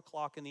 4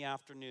 o'clock in the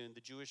afternoon.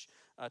 The Jewish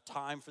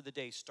time for the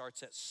day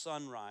starts at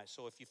sunrise.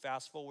 So if you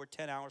fast forward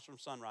 10 hours from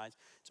sunrise,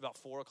 it's about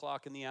 4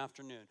 o'clock in the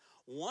afternoon.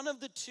 One of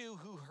the 2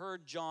 who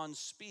heard John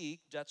speak,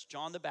 that's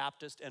John the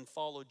Baptist, and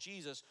followed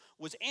Jesus,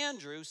 was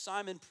Andrew,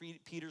 Simon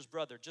Peter's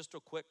brother. Just a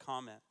quick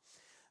comment.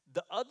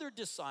 The other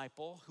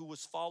disciple who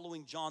was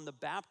following John the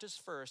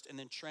Baptist first and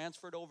then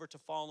transferred over to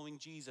following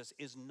Jesus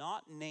is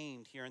not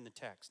named here in the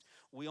text.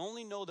 We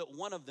only know that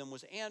one of them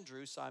was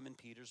Andrew, Simon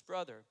Peter's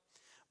brother.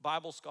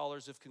 Bible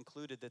scholars have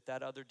concluded that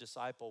that other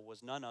disciple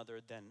was none other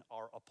than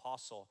our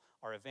apostle,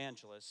 our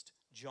evangelist,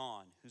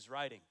 John, who's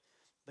writing.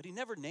 But he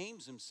never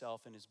names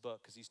himself in his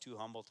book because he's too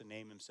humble to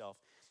name himself.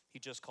 He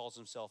just calls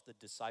himself the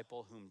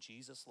disciple whom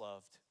Jesus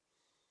loved.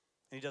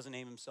 And he doesn't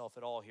name himself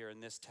at all here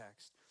in this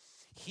text.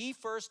 He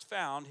first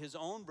found his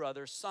own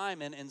brother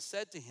Simon and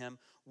said to him,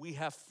 we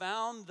have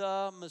found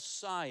the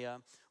Messiah,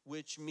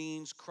 which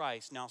means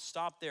Christ. Now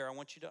stop there. I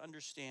want you to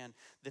understand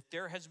that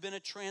there has been a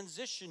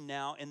transition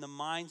now in the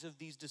minds of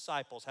these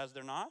disciples, has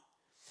there not?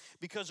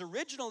 Because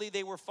originally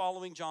they were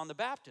following John the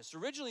Baptist.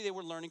 Originally they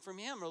were learning from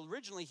him.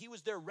 Originally he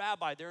was their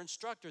rabbi, their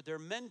instructor, their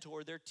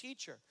mentor, their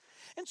teacher.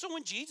 And so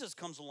when Jesus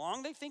comes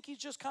along, they think he's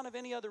just kind of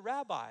any other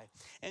rabbi.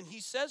 And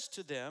he says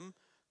to them,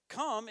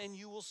 come and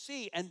you will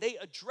see. And they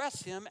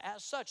address him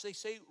as such. They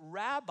say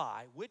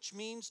rabbi, which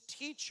means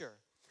teacher.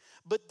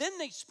 But then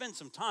they spend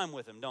some time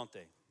with him, don't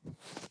they?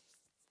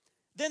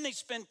 Then they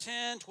spend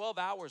 10, 12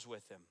 hours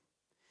with him.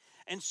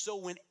 And so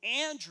when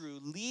Andrew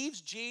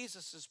leaves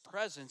Jesus'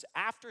 presence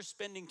after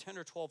spending 10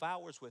 or 12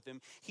 hours with him,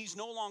 he's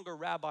no longer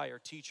rabbi or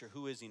teacher.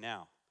 Who is he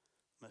now?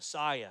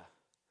 Messiah,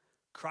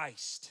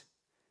 Christ.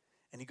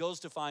 And he goes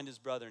to find his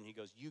brother and he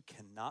goes, you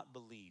cannot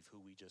believe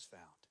who we just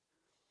found.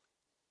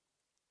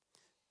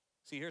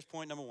 See, here's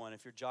point number 1.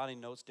 If you're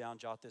jotting notes down,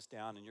 jot this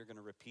down, and you're going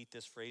to repeat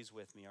this phrase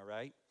with me, all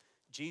right?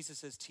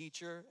 Jesus is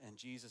teacher and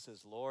Jesus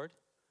is Lord.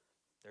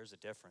 There's a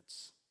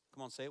difference.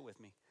 Come on, say it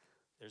with me.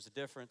 There's a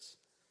difference.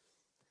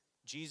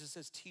 Jesus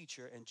is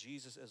teacher and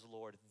Jesus is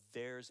Lord.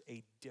 There's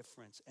a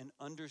difference. And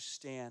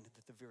understand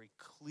that the very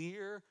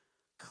clear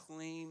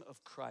claim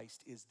of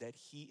Christ is that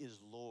he is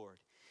Lord.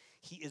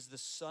 He is the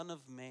Son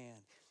of Man.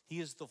 He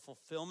is the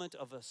fulfillment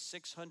of a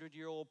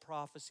 600-year-old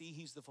prophecy.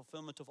 He's the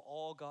fulfillment of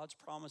all God's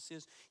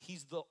promises.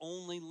 He's the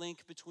only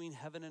link between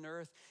heaven and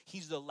earth.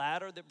 He's the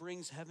ladder that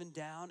brings heaven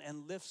down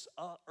and lifts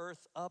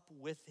earth up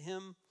with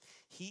him.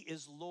 He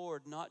is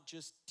Lord, not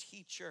just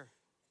teacher.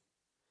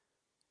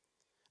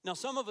 Now,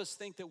 some of us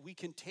think that we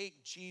can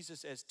take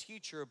Jesus as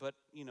teacher, but,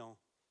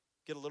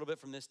 get a little bit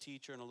from this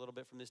teacher and a little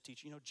bit from this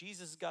teacher.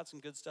 Jesus has got some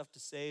good stuff to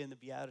say in the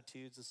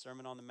Beatitudes, the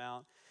Sermon on the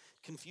Mount.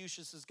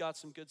 Confucius has got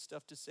some good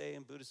stuff to say,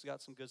 and Buddhists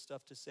got some good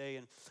stuff to say,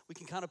 and we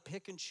can kind of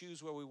pick and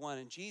choose where we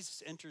want. And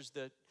Jesus enters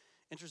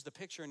the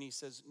picture, and he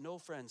says, no,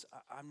 friends,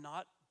 I'm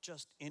not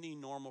just any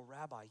normal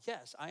rabbi.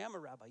 Yes, I am a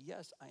rabbi.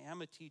 Yes, I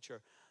am a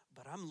teacher,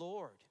 but I'm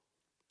Lord.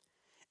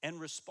 And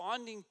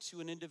responding to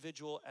an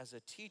individual as a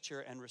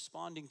teacher and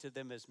responding to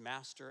them as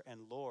master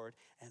and Lord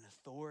and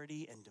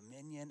authority and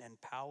dominion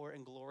and power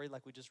and glory,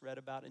 like we just read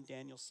about in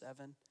Daniel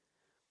 7,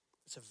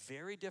 it's a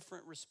very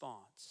different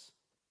response.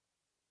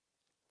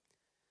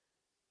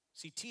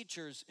 See,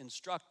 teachers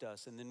instruct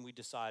us, and then we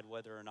decide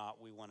whether or not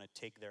we want to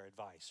take their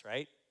advice,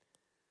 right?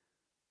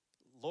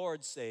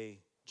 Lords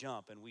say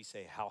jump, and we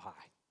say how high.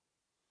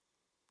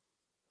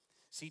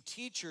 See,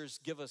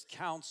 teachers give us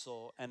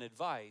counsel and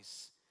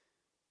advice,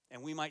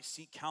 and we might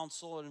seek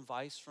counsel and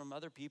advice from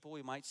other people.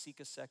 We might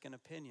seek a second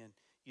opinion.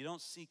 You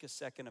don't seek a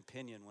second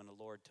opinion when the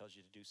Lord tells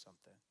you to do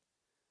something.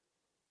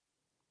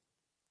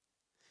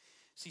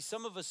 See,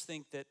 some of us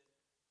think that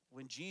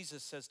when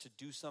Jesus says to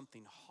do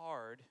something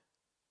hard,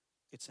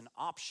 it's an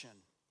option.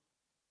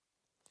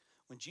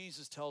 When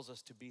Jesus tells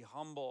us to be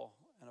humble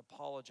and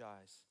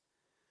apologize,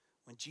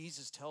 when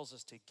Jesus tells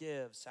us to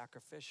give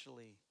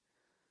sacrificially,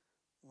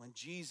 when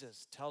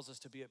Jesus tells us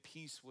to be at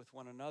peace with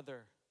one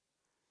another,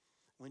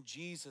 when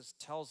Jesus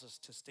tells us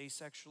to stay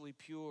sexually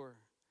pure,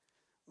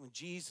 when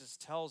Jesus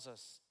tells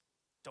us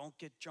don't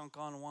get drunk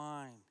on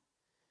wine,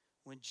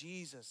 when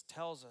Jesus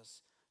tells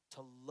us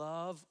to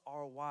love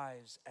our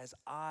wives as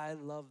I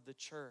love the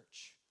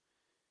church.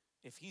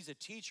 If he's a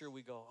teacher,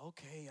 we go,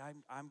 okay,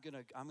 I'm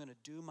gonna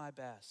do my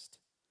best.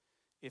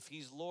 If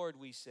he's Lord,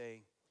 we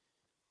say,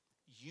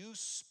 you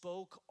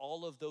spoke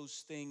all of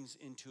those things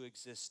into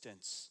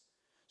existence,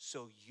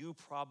 so you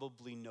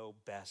probably know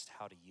best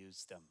how to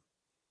use them.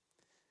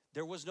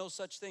 There was no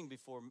such thing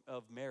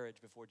of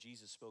marriage before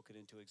Jesus spoke it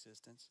into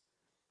existence.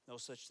 No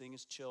such thing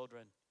as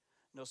children.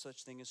 No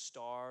such thing as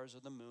stars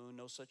or the moon.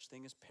 No such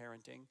thing as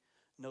parenting.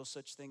 No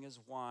such thing as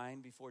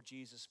wine before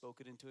Jesus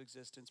spoke it into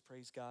existence,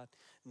 praise God.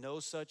 No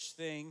such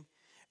thing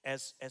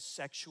as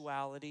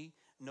sexuality.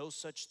 No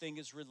such thing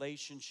as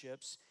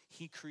relationships.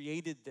 He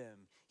created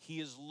them. He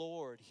is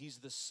Lord. He's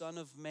the Son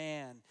of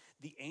Man.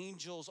 The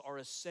angels are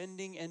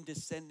ascending and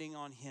descending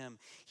on him.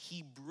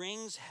 He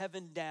brings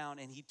heaven down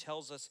and he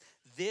tells us,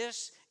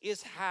 this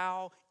is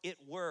how it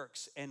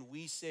works. And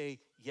we say,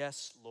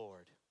 yes,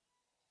 Lord.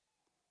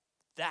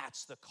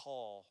 That's the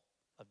call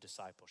of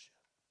discipleship.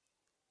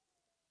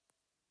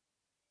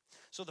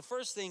 So the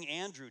first thing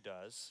Andrew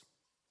does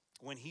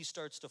when he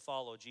starts to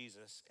follow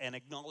Jesus and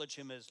acknowledge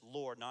him as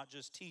Lord, not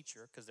just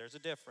teacher, because there's a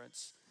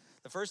difference.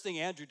 The first thing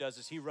Andrew does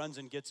is he runs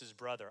and gets his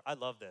brother. I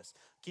love this.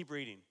 Keep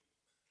reading.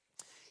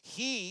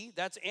 He,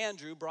 that's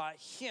Andrew, brought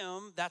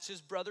him, that's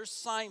his brother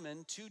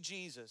Simon, to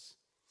Jesus.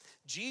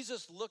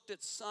 Jesus looked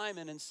at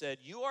Simon and said,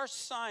 you are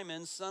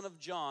Simon, son of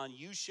John.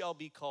 You shall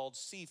be called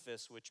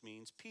Cephas, which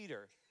means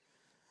Peter.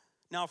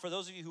 Now, for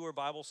those of you who are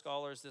Bible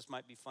scholars, this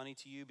might be funny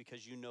to you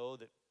because you know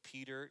that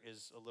Peter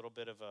is a little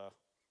bit of a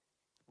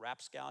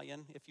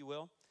rapscallion, if you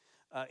will.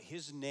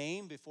 His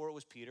name before it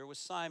was Peter was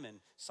Simon.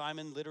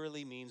 Simon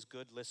literally means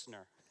good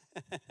listener.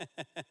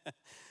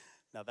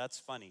 Now that's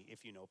funny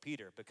if you know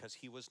Peter because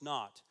he was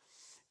not.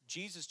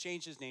 Jesus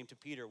changed his name to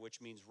Peter, which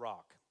means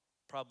rock.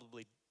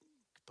 Probably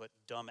put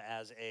dumb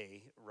as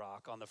a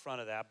rock on the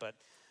front of that, but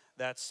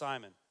that's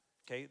Simon.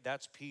 Okay,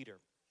 that's Peter.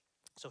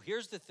 So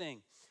here's the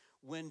thing.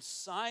 When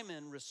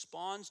Simon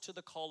responds to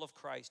the call of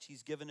Christ,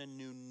 he's given a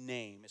new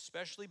name,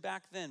 especially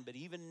back then, but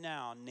even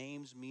now,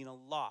 names mean a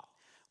lot.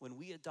 When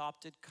we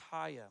adopted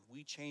Kaya,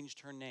 we changed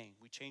her name.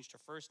 We changed her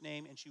first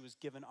name, and she was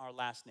given our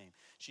last name.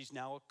 She's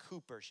now a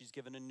Cooper. She's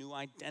given a new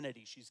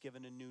identity. She's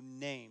given a new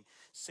name.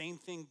 Same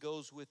thing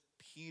goes with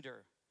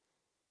Peter.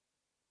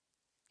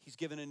 He's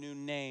given a new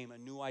name, a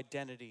new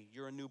identity.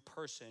 You're a new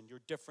person.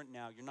 You're different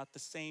now. You're not the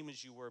same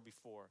as you were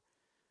before.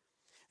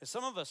 And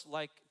some of us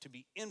like to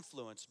be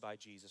influenced by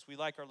Jesus. We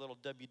like our little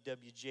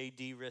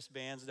WWJD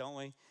wristbands, don't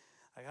we?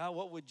 Like, oh,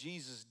 what would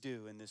Jesus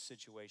do in this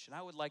situation?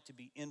 I would like to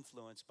be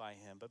influenced by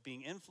him. But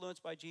being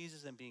influenced by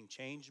Jesus and being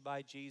changed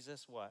by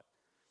Jesus, what?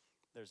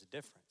 There's a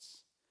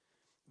difference.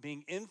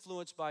 Being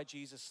influenced by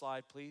Jesus,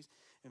 slide please,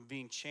 and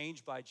being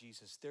changed by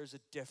Jesus, there's a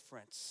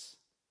difference.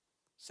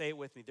 Say it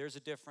with me, there's a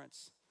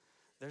difference.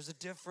 There's a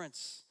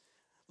difference.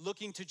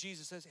 Looking to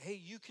Jesus says,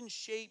 hey, you can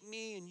shape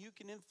me and you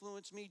can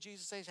influence me.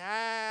 Jesus says,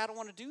 I don't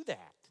want to do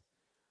that.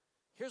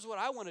 Here's what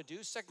I want to do,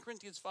 2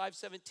 Corinthians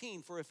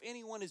 5:17. For if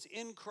anyone is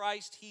in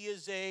Christ, he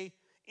is a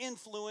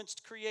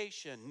influenced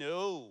creation.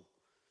 No.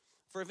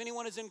 For if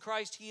anyone is in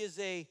Christ, he is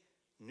a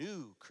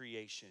new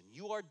creation.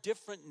 You are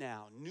different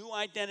now. New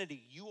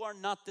identity. You are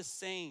not the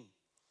same.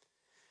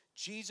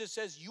 Jesus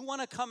says, you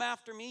want to come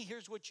after me?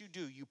 Here's what you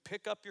do. You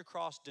pick up your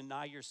cross,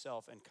 deny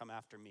yourself, and come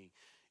after me.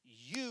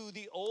 You,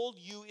 the old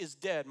you, is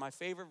dead. My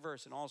favorite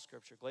verse in all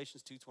Scripture,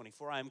 Galatians 2:20.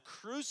 For I am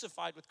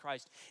crucified with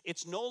Christ.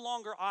 It's no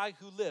longer I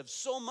who live.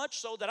 So much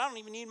so that I don't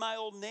even need my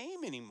old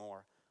name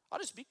anymore. I'll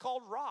just be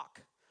called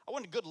Rock. I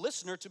wasn't a good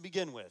listener to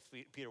begin with,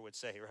 Peter would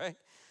say, right?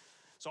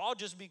 So I'll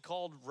just be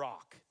called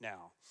Rock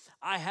now.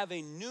 I have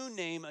a new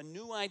name, a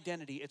new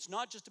identity. It's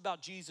not just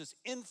about Jesus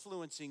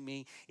influencing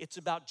me. It's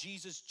about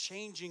Jesus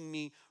changing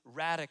me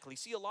radically.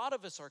 See, a lot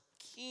of us are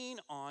keen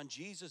on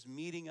Jesus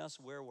meeting us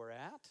where we're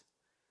at.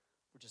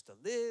 We're just a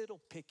little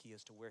picky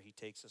as to where he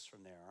takes us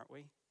from there, aren't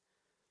we?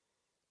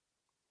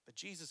 But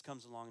Jesus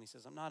comes along and he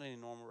says, I'm not any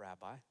normal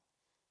rabbi. I'm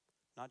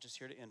not just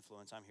here to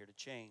influence. I'm here to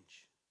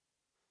change.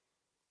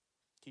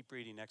 Keep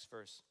reading, next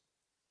verse.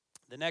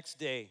 The next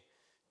day,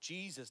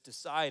 Jesus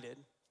decided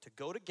to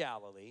go to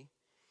Galilee.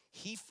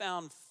 He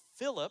found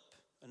Philip,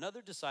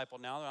 another disciple.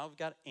 Now we've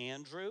got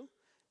Andrew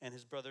and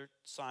his brother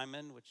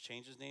Simon, which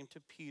changed his name to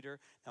Peter.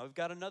 Now we've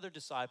got another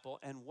disciple.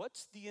 And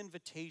what's the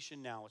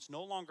invitation now? It's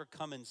no longer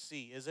come and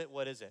see. Is it?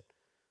 What is it?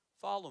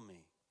 Follow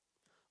me.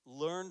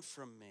 Learn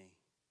from me.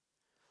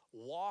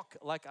 Walk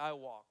like I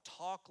walk.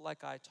 Talk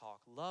like I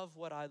talk. Love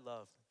what I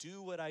love.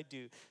 Do what I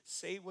do.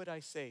 Say what I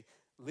say.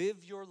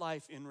 Live your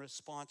life in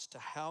response to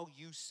how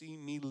you see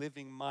me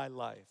living my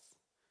life.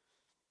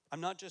 I'm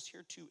not just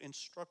here to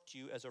instruct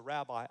you as a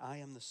rabbi. I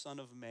am the Son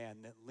of Man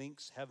that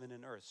links heaven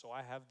and earth, so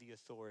I have the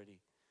authority.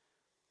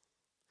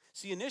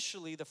 See,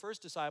 initially, the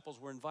first disciples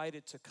were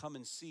invited to come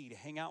and see, to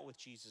hang out with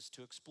Jesus,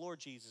 to explore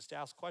Jesus, to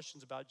ask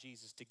questions about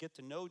Jesus, to get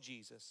to know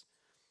Jesus.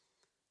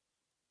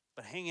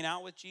 But hanging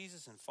out with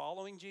Jesus and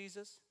following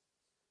Jesus,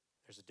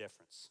 there's a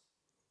difference.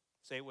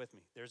 Say it with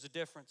me. There's a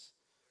difference.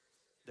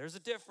 There's a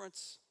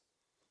difference.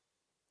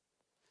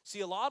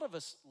 See, a lot of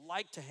us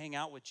like to hang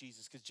out with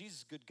Jesus because Jesus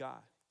is a good guy.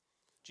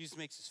 Jesus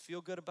makes us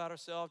feel good about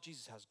ourselves.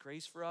 Jesus has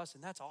grace for us,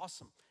 and that's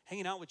awesome.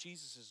 Hanging out with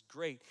Jesus is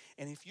great.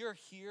 And if you're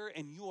here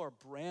and you are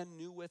brand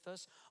new with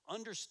us,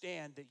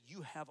 understand that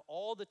you have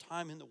all the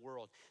time in the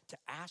world to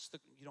ask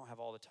you don't have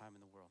all the time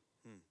in the world.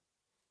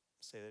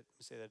 Say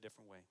that a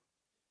different way.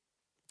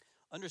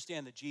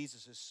 Understand that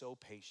Jesus is so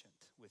patient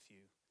with you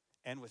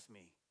and with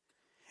me.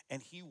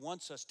 And he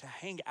wants us to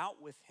hang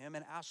out with him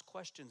and ask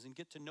questions and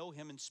get to know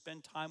him and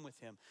spend time with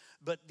him.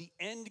 But the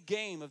end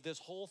game of this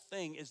whole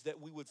thing is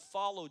that we would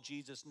follow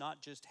Jesus,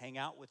 not just hang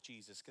out with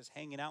Jesus. Because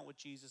hanging out with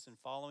Jesus and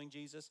following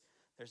Jesus,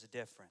 there's a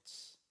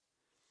difference.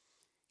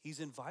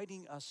 He's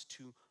inviting us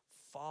to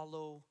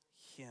follow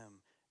him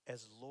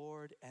as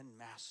Lord and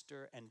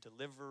Master and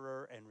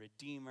Deliverer and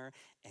Redeemer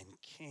and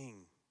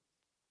King.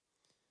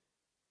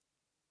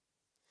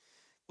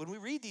 When we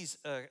read these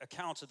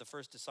accounts of the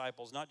first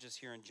disciples, not just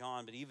here in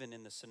John, but even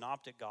in the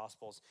Synoptic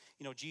Gospels,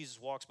 Jesus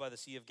walks by the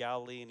Sea of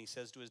Galilee and he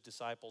says to his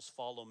disciples,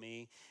 follow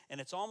me.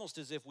 And it's almost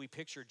as if we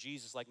picture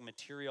Jesus like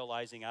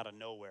materializing out of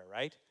nowhere,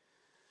 right?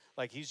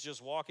 Like he's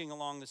just walking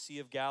along the Sea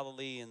of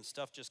Galilee and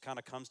stuff just kind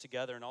of comes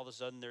together and all of a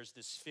sudden there's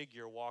this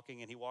figure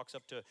walking and he walks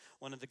up to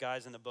one of the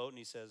guys in the boat and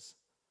he says,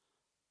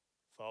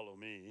 follow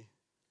me.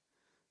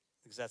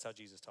 Because that's how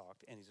Jesus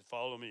talked. And he said,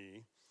 follow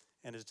me.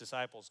 And his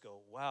disciples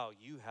go, wow,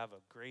 you have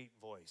a great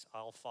voice.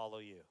 I'll follow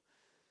you.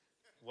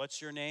 What's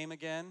your name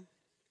again?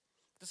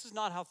 This is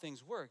not how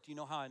things work. Do you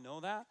know how I know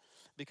that?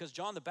 Because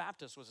John the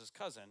Baptist was his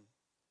cousin.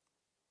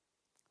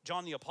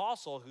 John the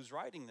Apostle, who's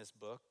writing this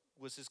book,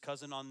 was his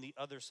cousin on the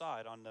other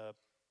side, on the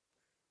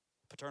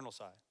paternal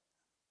side,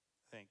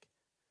 I think.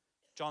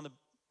 John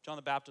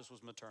the Baptist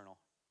was maternal.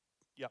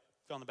 Yep,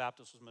 John the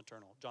Baptist was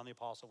maternal. John the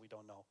Apostle, we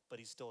don't know, but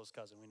he's still his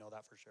cousin. We know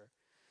that for sure.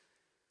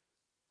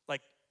 Like,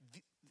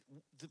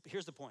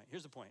 here's the point,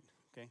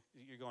 okay?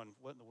 You're going,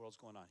 what in the world's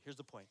going on? Here's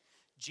the point.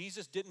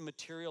 Jesus didn't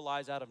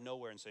materialize out of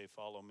nowhere and say,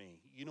 follow me.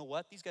 You know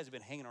what? These guys have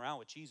been hanging around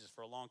with Jesus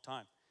for a long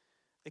time.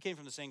 They came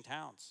from the same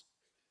towns.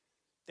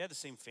 They had the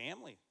same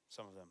family,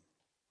 some of them.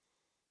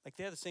 Like,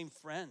 they had the same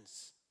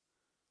friends.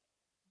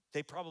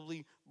 They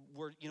probably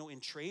were, in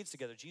trades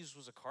together. Jesus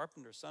was a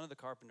carpenter, son of the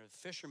carpenter,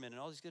 fisherman, and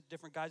all these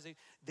different guys.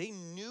 They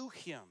knew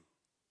him.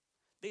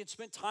 They had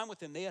spent time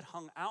with him. They had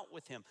hung out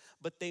with him.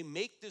 But they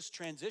make this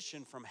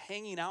transition from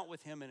hanging out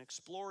with him and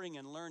exploring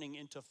and learning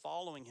into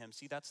following him.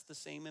 See, that's the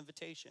same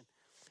invitation.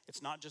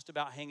 It's not just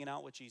about hanging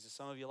out with Jesus.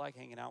 Some of you like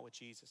hanging out with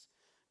Jesus.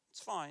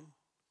 It's fine.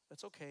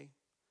 That's okay.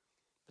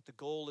 But the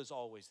goal is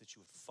always that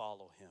you would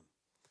follow him.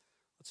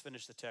 Let's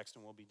finish the text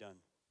and we'll be done.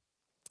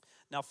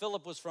 Now,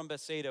 Philip was from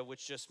Bethsaida,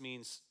 which just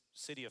means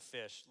city of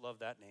fish. Love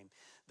that name.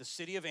 The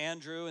city of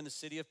Andrew and the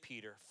city of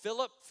Peter.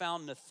 Philip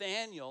found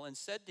Nathanael and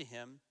said to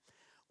him,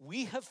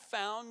 we have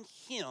found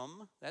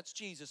him, that's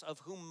Jesus, of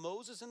whom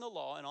Moses in the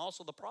law and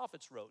also the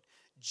prophets wrote,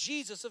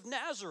 Jesus of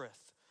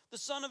Nazareth, the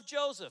son of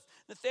Joseph.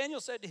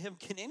 Nathanael said to him,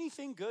 can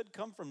anything good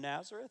come from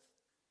Nazareth?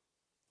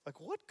 Like,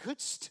 what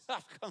good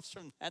stuff comes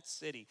from that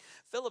city?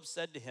 Philip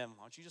said to him,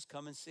 why don't you just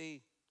come and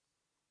see?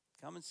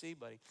 Come and see,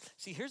 buddy.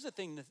 See, here's the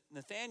thing.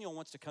 Nathanael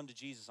wants to come to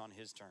Jesus on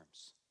his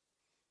terms.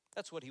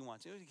 That's what he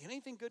wants. Can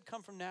anything good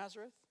come from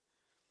Nazareth?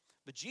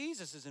 But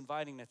Jesus is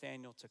inviting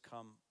Nathanael to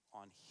come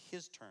on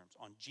his terms,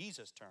 on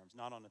Jesus' terms,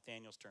 not on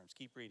Nathanael's terms.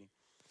 Keep reading.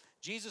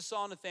 Jesus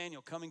saw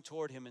Nathanael coming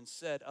toward him and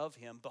said of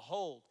him,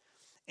 behold,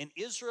 an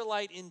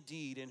Israelite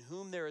indeed, in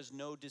whom there is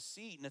no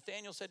deceit.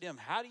 Nathanael said to him,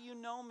 how do you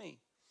know me?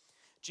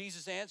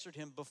 Jesus answered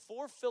him,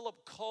 before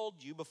Philip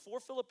called you, before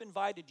Philip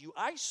invited you,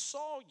 I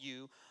saw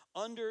you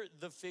under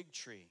the fig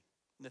tree.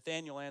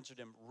 Nathanael answered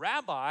him,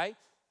 Rabbi,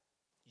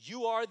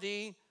 you are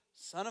the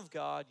Son of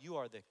God, you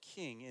are the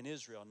King in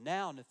Israel.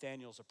 Now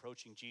Nathanael's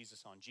approaching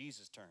Jesus on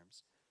Jesus'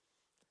 terms.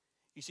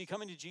 You see,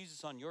 coming to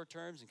Jesus on your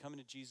terms and coming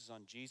to Jesus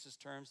on Jesus'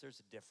 terms, there's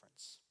a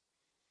difference.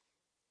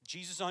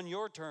 Jesus on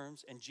your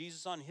terms and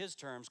Jesus on his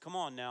terms, come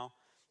on now,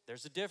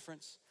 there's a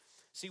difference.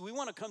 See, we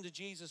want to come to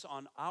Jesus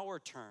on our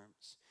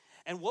terms.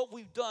 And what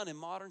we've done in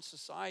modern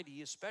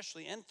society,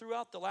 especially, and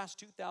throughout the last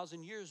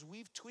 2,000 years,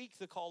 we've tweaked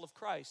the call of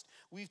Christ.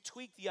 We've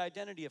tweaked the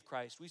identity of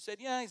Christ. We said,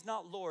 yeah, he's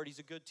not Lord, he's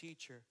a good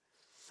teacher.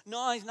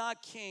 No, he's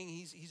not king,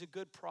 he's a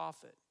good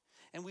prophet.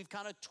 And we've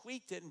kind of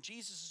tweaked it, and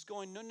Jesus is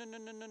going,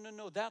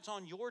 no, that's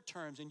on your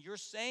terms. And you're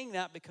saying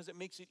that because it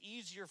makes it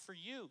easier for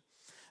you.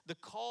 The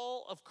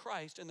call of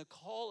Christ and the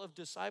call of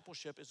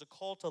discipleship is a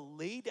call to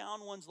lay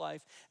down one's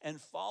life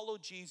and follow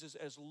Jesus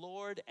as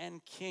Lord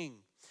and King.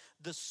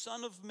 The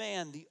Son of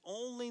Man, the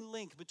only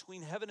link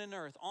between heaven and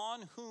earth,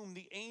 on whom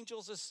the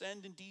angels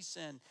ascend and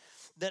descend,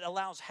 that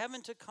allows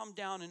heaven to come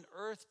down and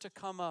earth to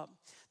come up.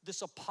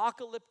 This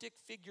apocalyptic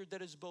figure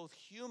that is both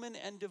human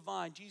and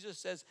divine. Jesus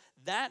says,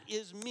 that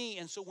is me.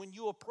 And so when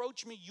you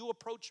approach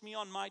me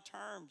on my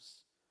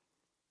terms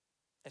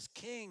as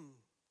King,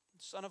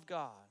 Son of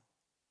God.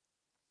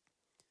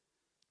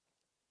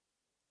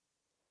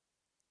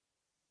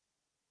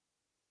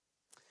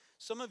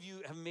 Some of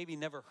you have maybe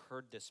never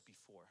heard this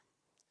before,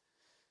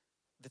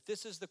 that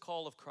this is the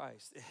call of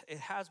Christ. It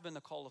has been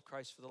the call of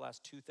Christ for the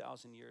last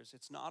 2,000 years.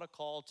 It's not a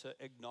call to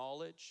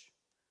acknowledge,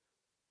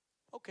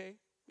 okay,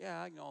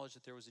 yeah, I acknowledge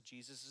that there was a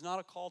Jesus. It's not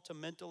a call to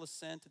mental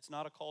assent. It's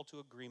not a call to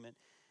agreement.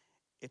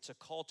 It's a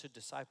call to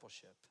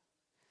discipleship.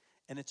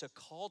 And it's a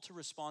call to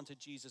respond to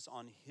Jesus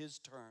on his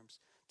terms,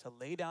 to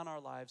lay down our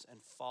lives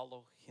and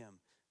follow him.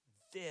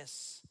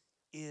 This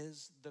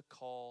is the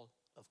call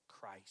of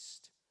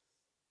Christ.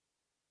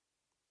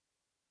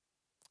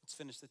 Let's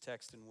finish the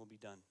text and we'll be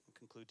done and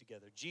conclude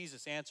together.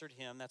 Jesus answered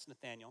him, that's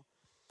Nathanael,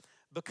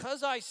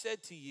 because I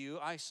said to you,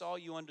 I saw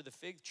you under the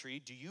fig tree,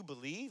 do you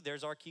believe?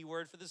 There's our key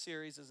word for the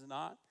series, is it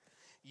not?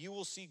 You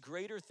will see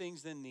greater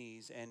things than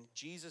these. And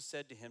Jesus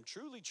said to him,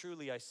 truly,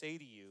 truly, I say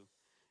to you,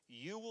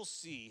 you will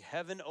see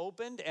heaven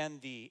opened and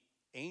the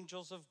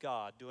angels of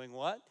God doing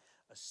what?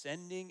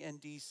 Ascending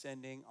and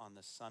descending on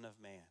the Son of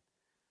Man.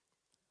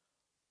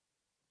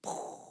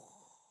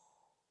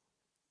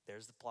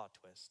 There's the plot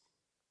twist.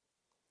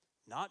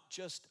 Not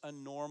just a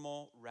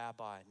normal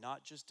rabbi,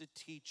 not just a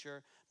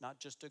teacher, not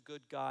just a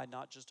good guy,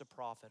 not just a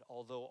prophet,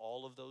 although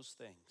all of those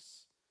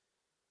things,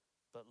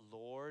 but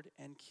Lord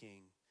and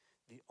King,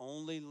 the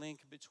only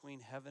link between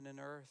heaven and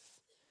earth,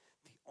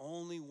 the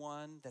only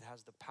one that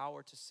has the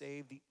power to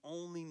save, the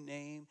only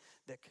name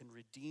that can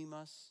redeem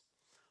us,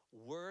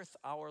 worth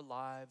our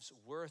lives,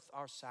 worth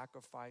our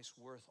sacrifice,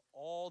 worth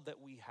all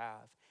that we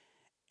have.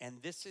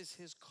 And this is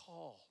his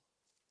call,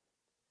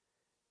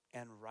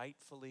 and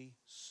rightfully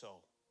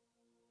so.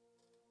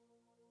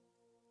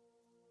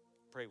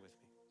 Pray with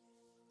me.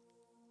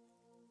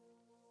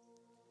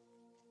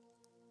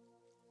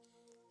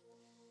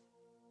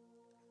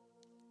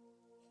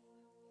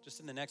 Just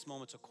in the next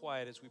moments of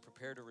quiet as we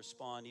prepare to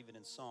respond, even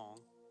in song.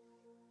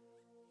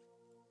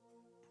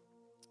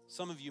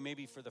 Some of you,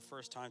 maybe for the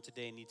first time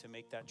today, need to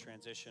make that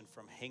transition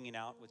from hanging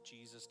out with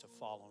Jesus to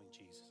following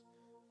Jesus.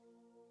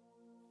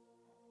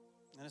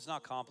 And it's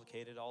not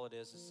complicated. All it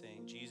is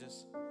saying,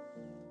 Jesus,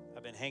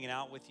 I've been hanging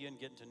out with you and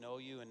getting to know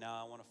you, and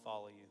now I want to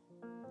follow you.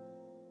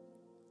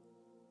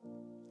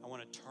 I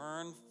want to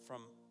turn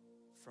from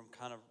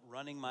kind of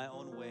running my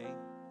own way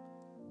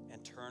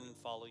and turn and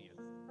follow you.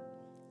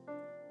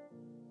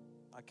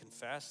 I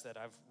confess that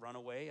I've run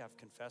away. I've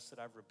confessed that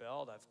I've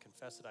rebelled. I've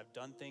confessed that I've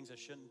done things I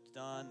shouldn't have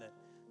done, that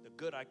the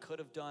good I could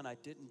have done, I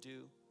didn't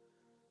do.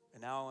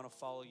 And now I want to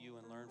follow you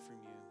and learn from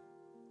you.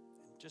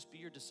 And just be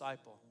your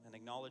disciple and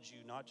acknowledge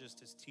you not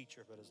just as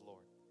teacher, but as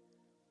Lord.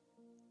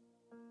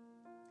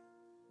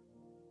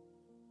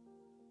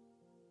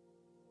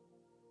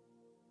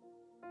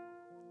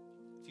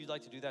 If you'd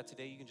like to do that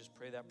today, you can just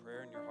pray that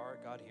prayer in your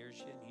heart. God hears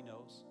you and he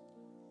knows.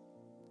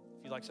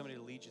 If you'd like somebody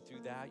to lead you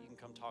through that, you can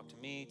come talk to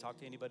me, talk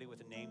to anybody with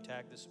a name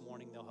tag this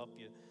morning. They'll help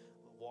you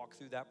walk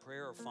through that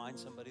prayer or find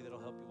somebody that'll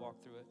help you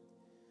walk through it.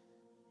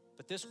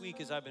 But this week,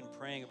 as I've been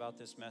praying about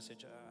this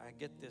message, I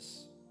get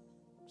this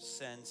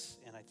sense,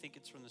 and I think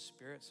it's from the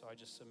Spirit, so I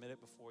just submit it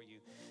before you,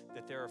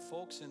 that there are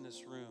folks in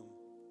this room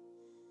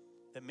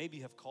that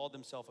maybe have called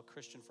themselves a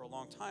Christian for a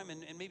long time,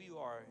 and maybe you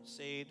are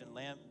saved and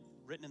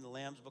written in the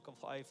Lamb's Book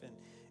of Life, and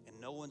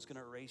no one's going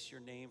to erase your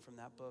name from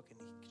that book, and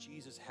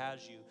Jesus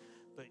has you,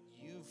 but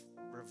you've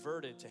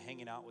reverted to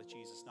hanging out with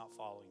Jesus, not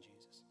following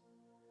Jesus.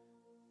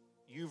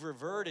 You've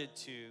reverted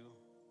to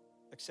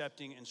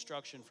accepting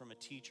instruction from a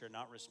teacher,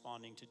 not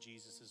responding to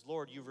Jesus as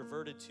Lord. You've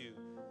reverted to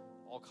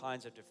all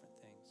kinds of different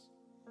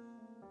things.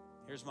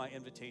 Here's my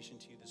invitation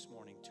to you this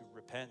morning, to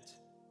repent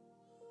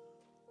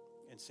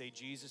and say,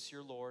 Jesus,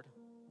 you're Lord.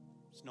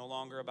 It's no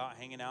longer about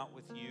hanging out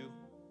with you.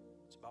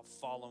 It's about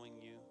following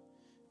you.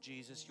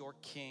 Jesus, you're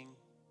King.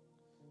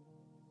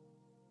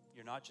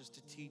 You're not just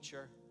a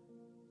teacher.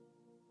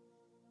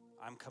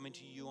 I'm coming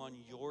to you on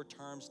your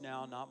terms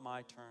now, not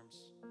my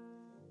terms.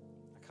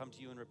 I come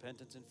to you in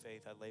repentance and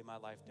faith. I lay my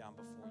life down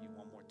before you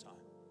one more time.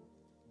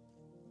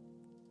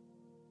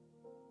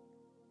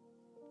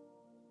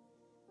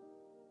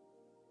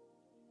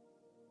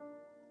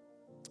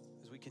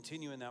 As we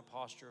continue in that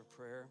posture of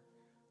prayer,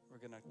 we're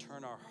going to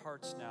turn our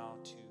hearts now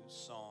to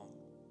song.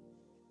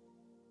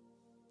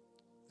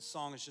 The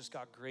song has just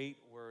got great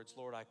words.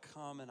 Lord, I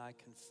come and I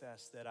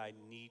confess that I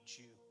need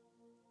you.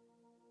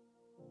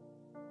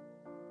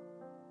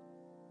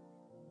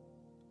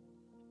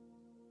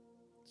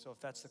 So if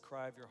that's the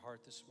cry of your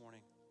heart this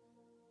morning,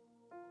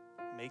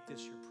 make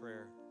this your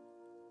prayer.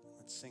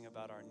 Let's sing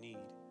about our need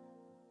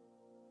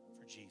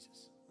for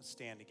Jesus. Let's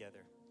stand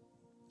together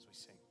as we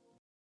sing.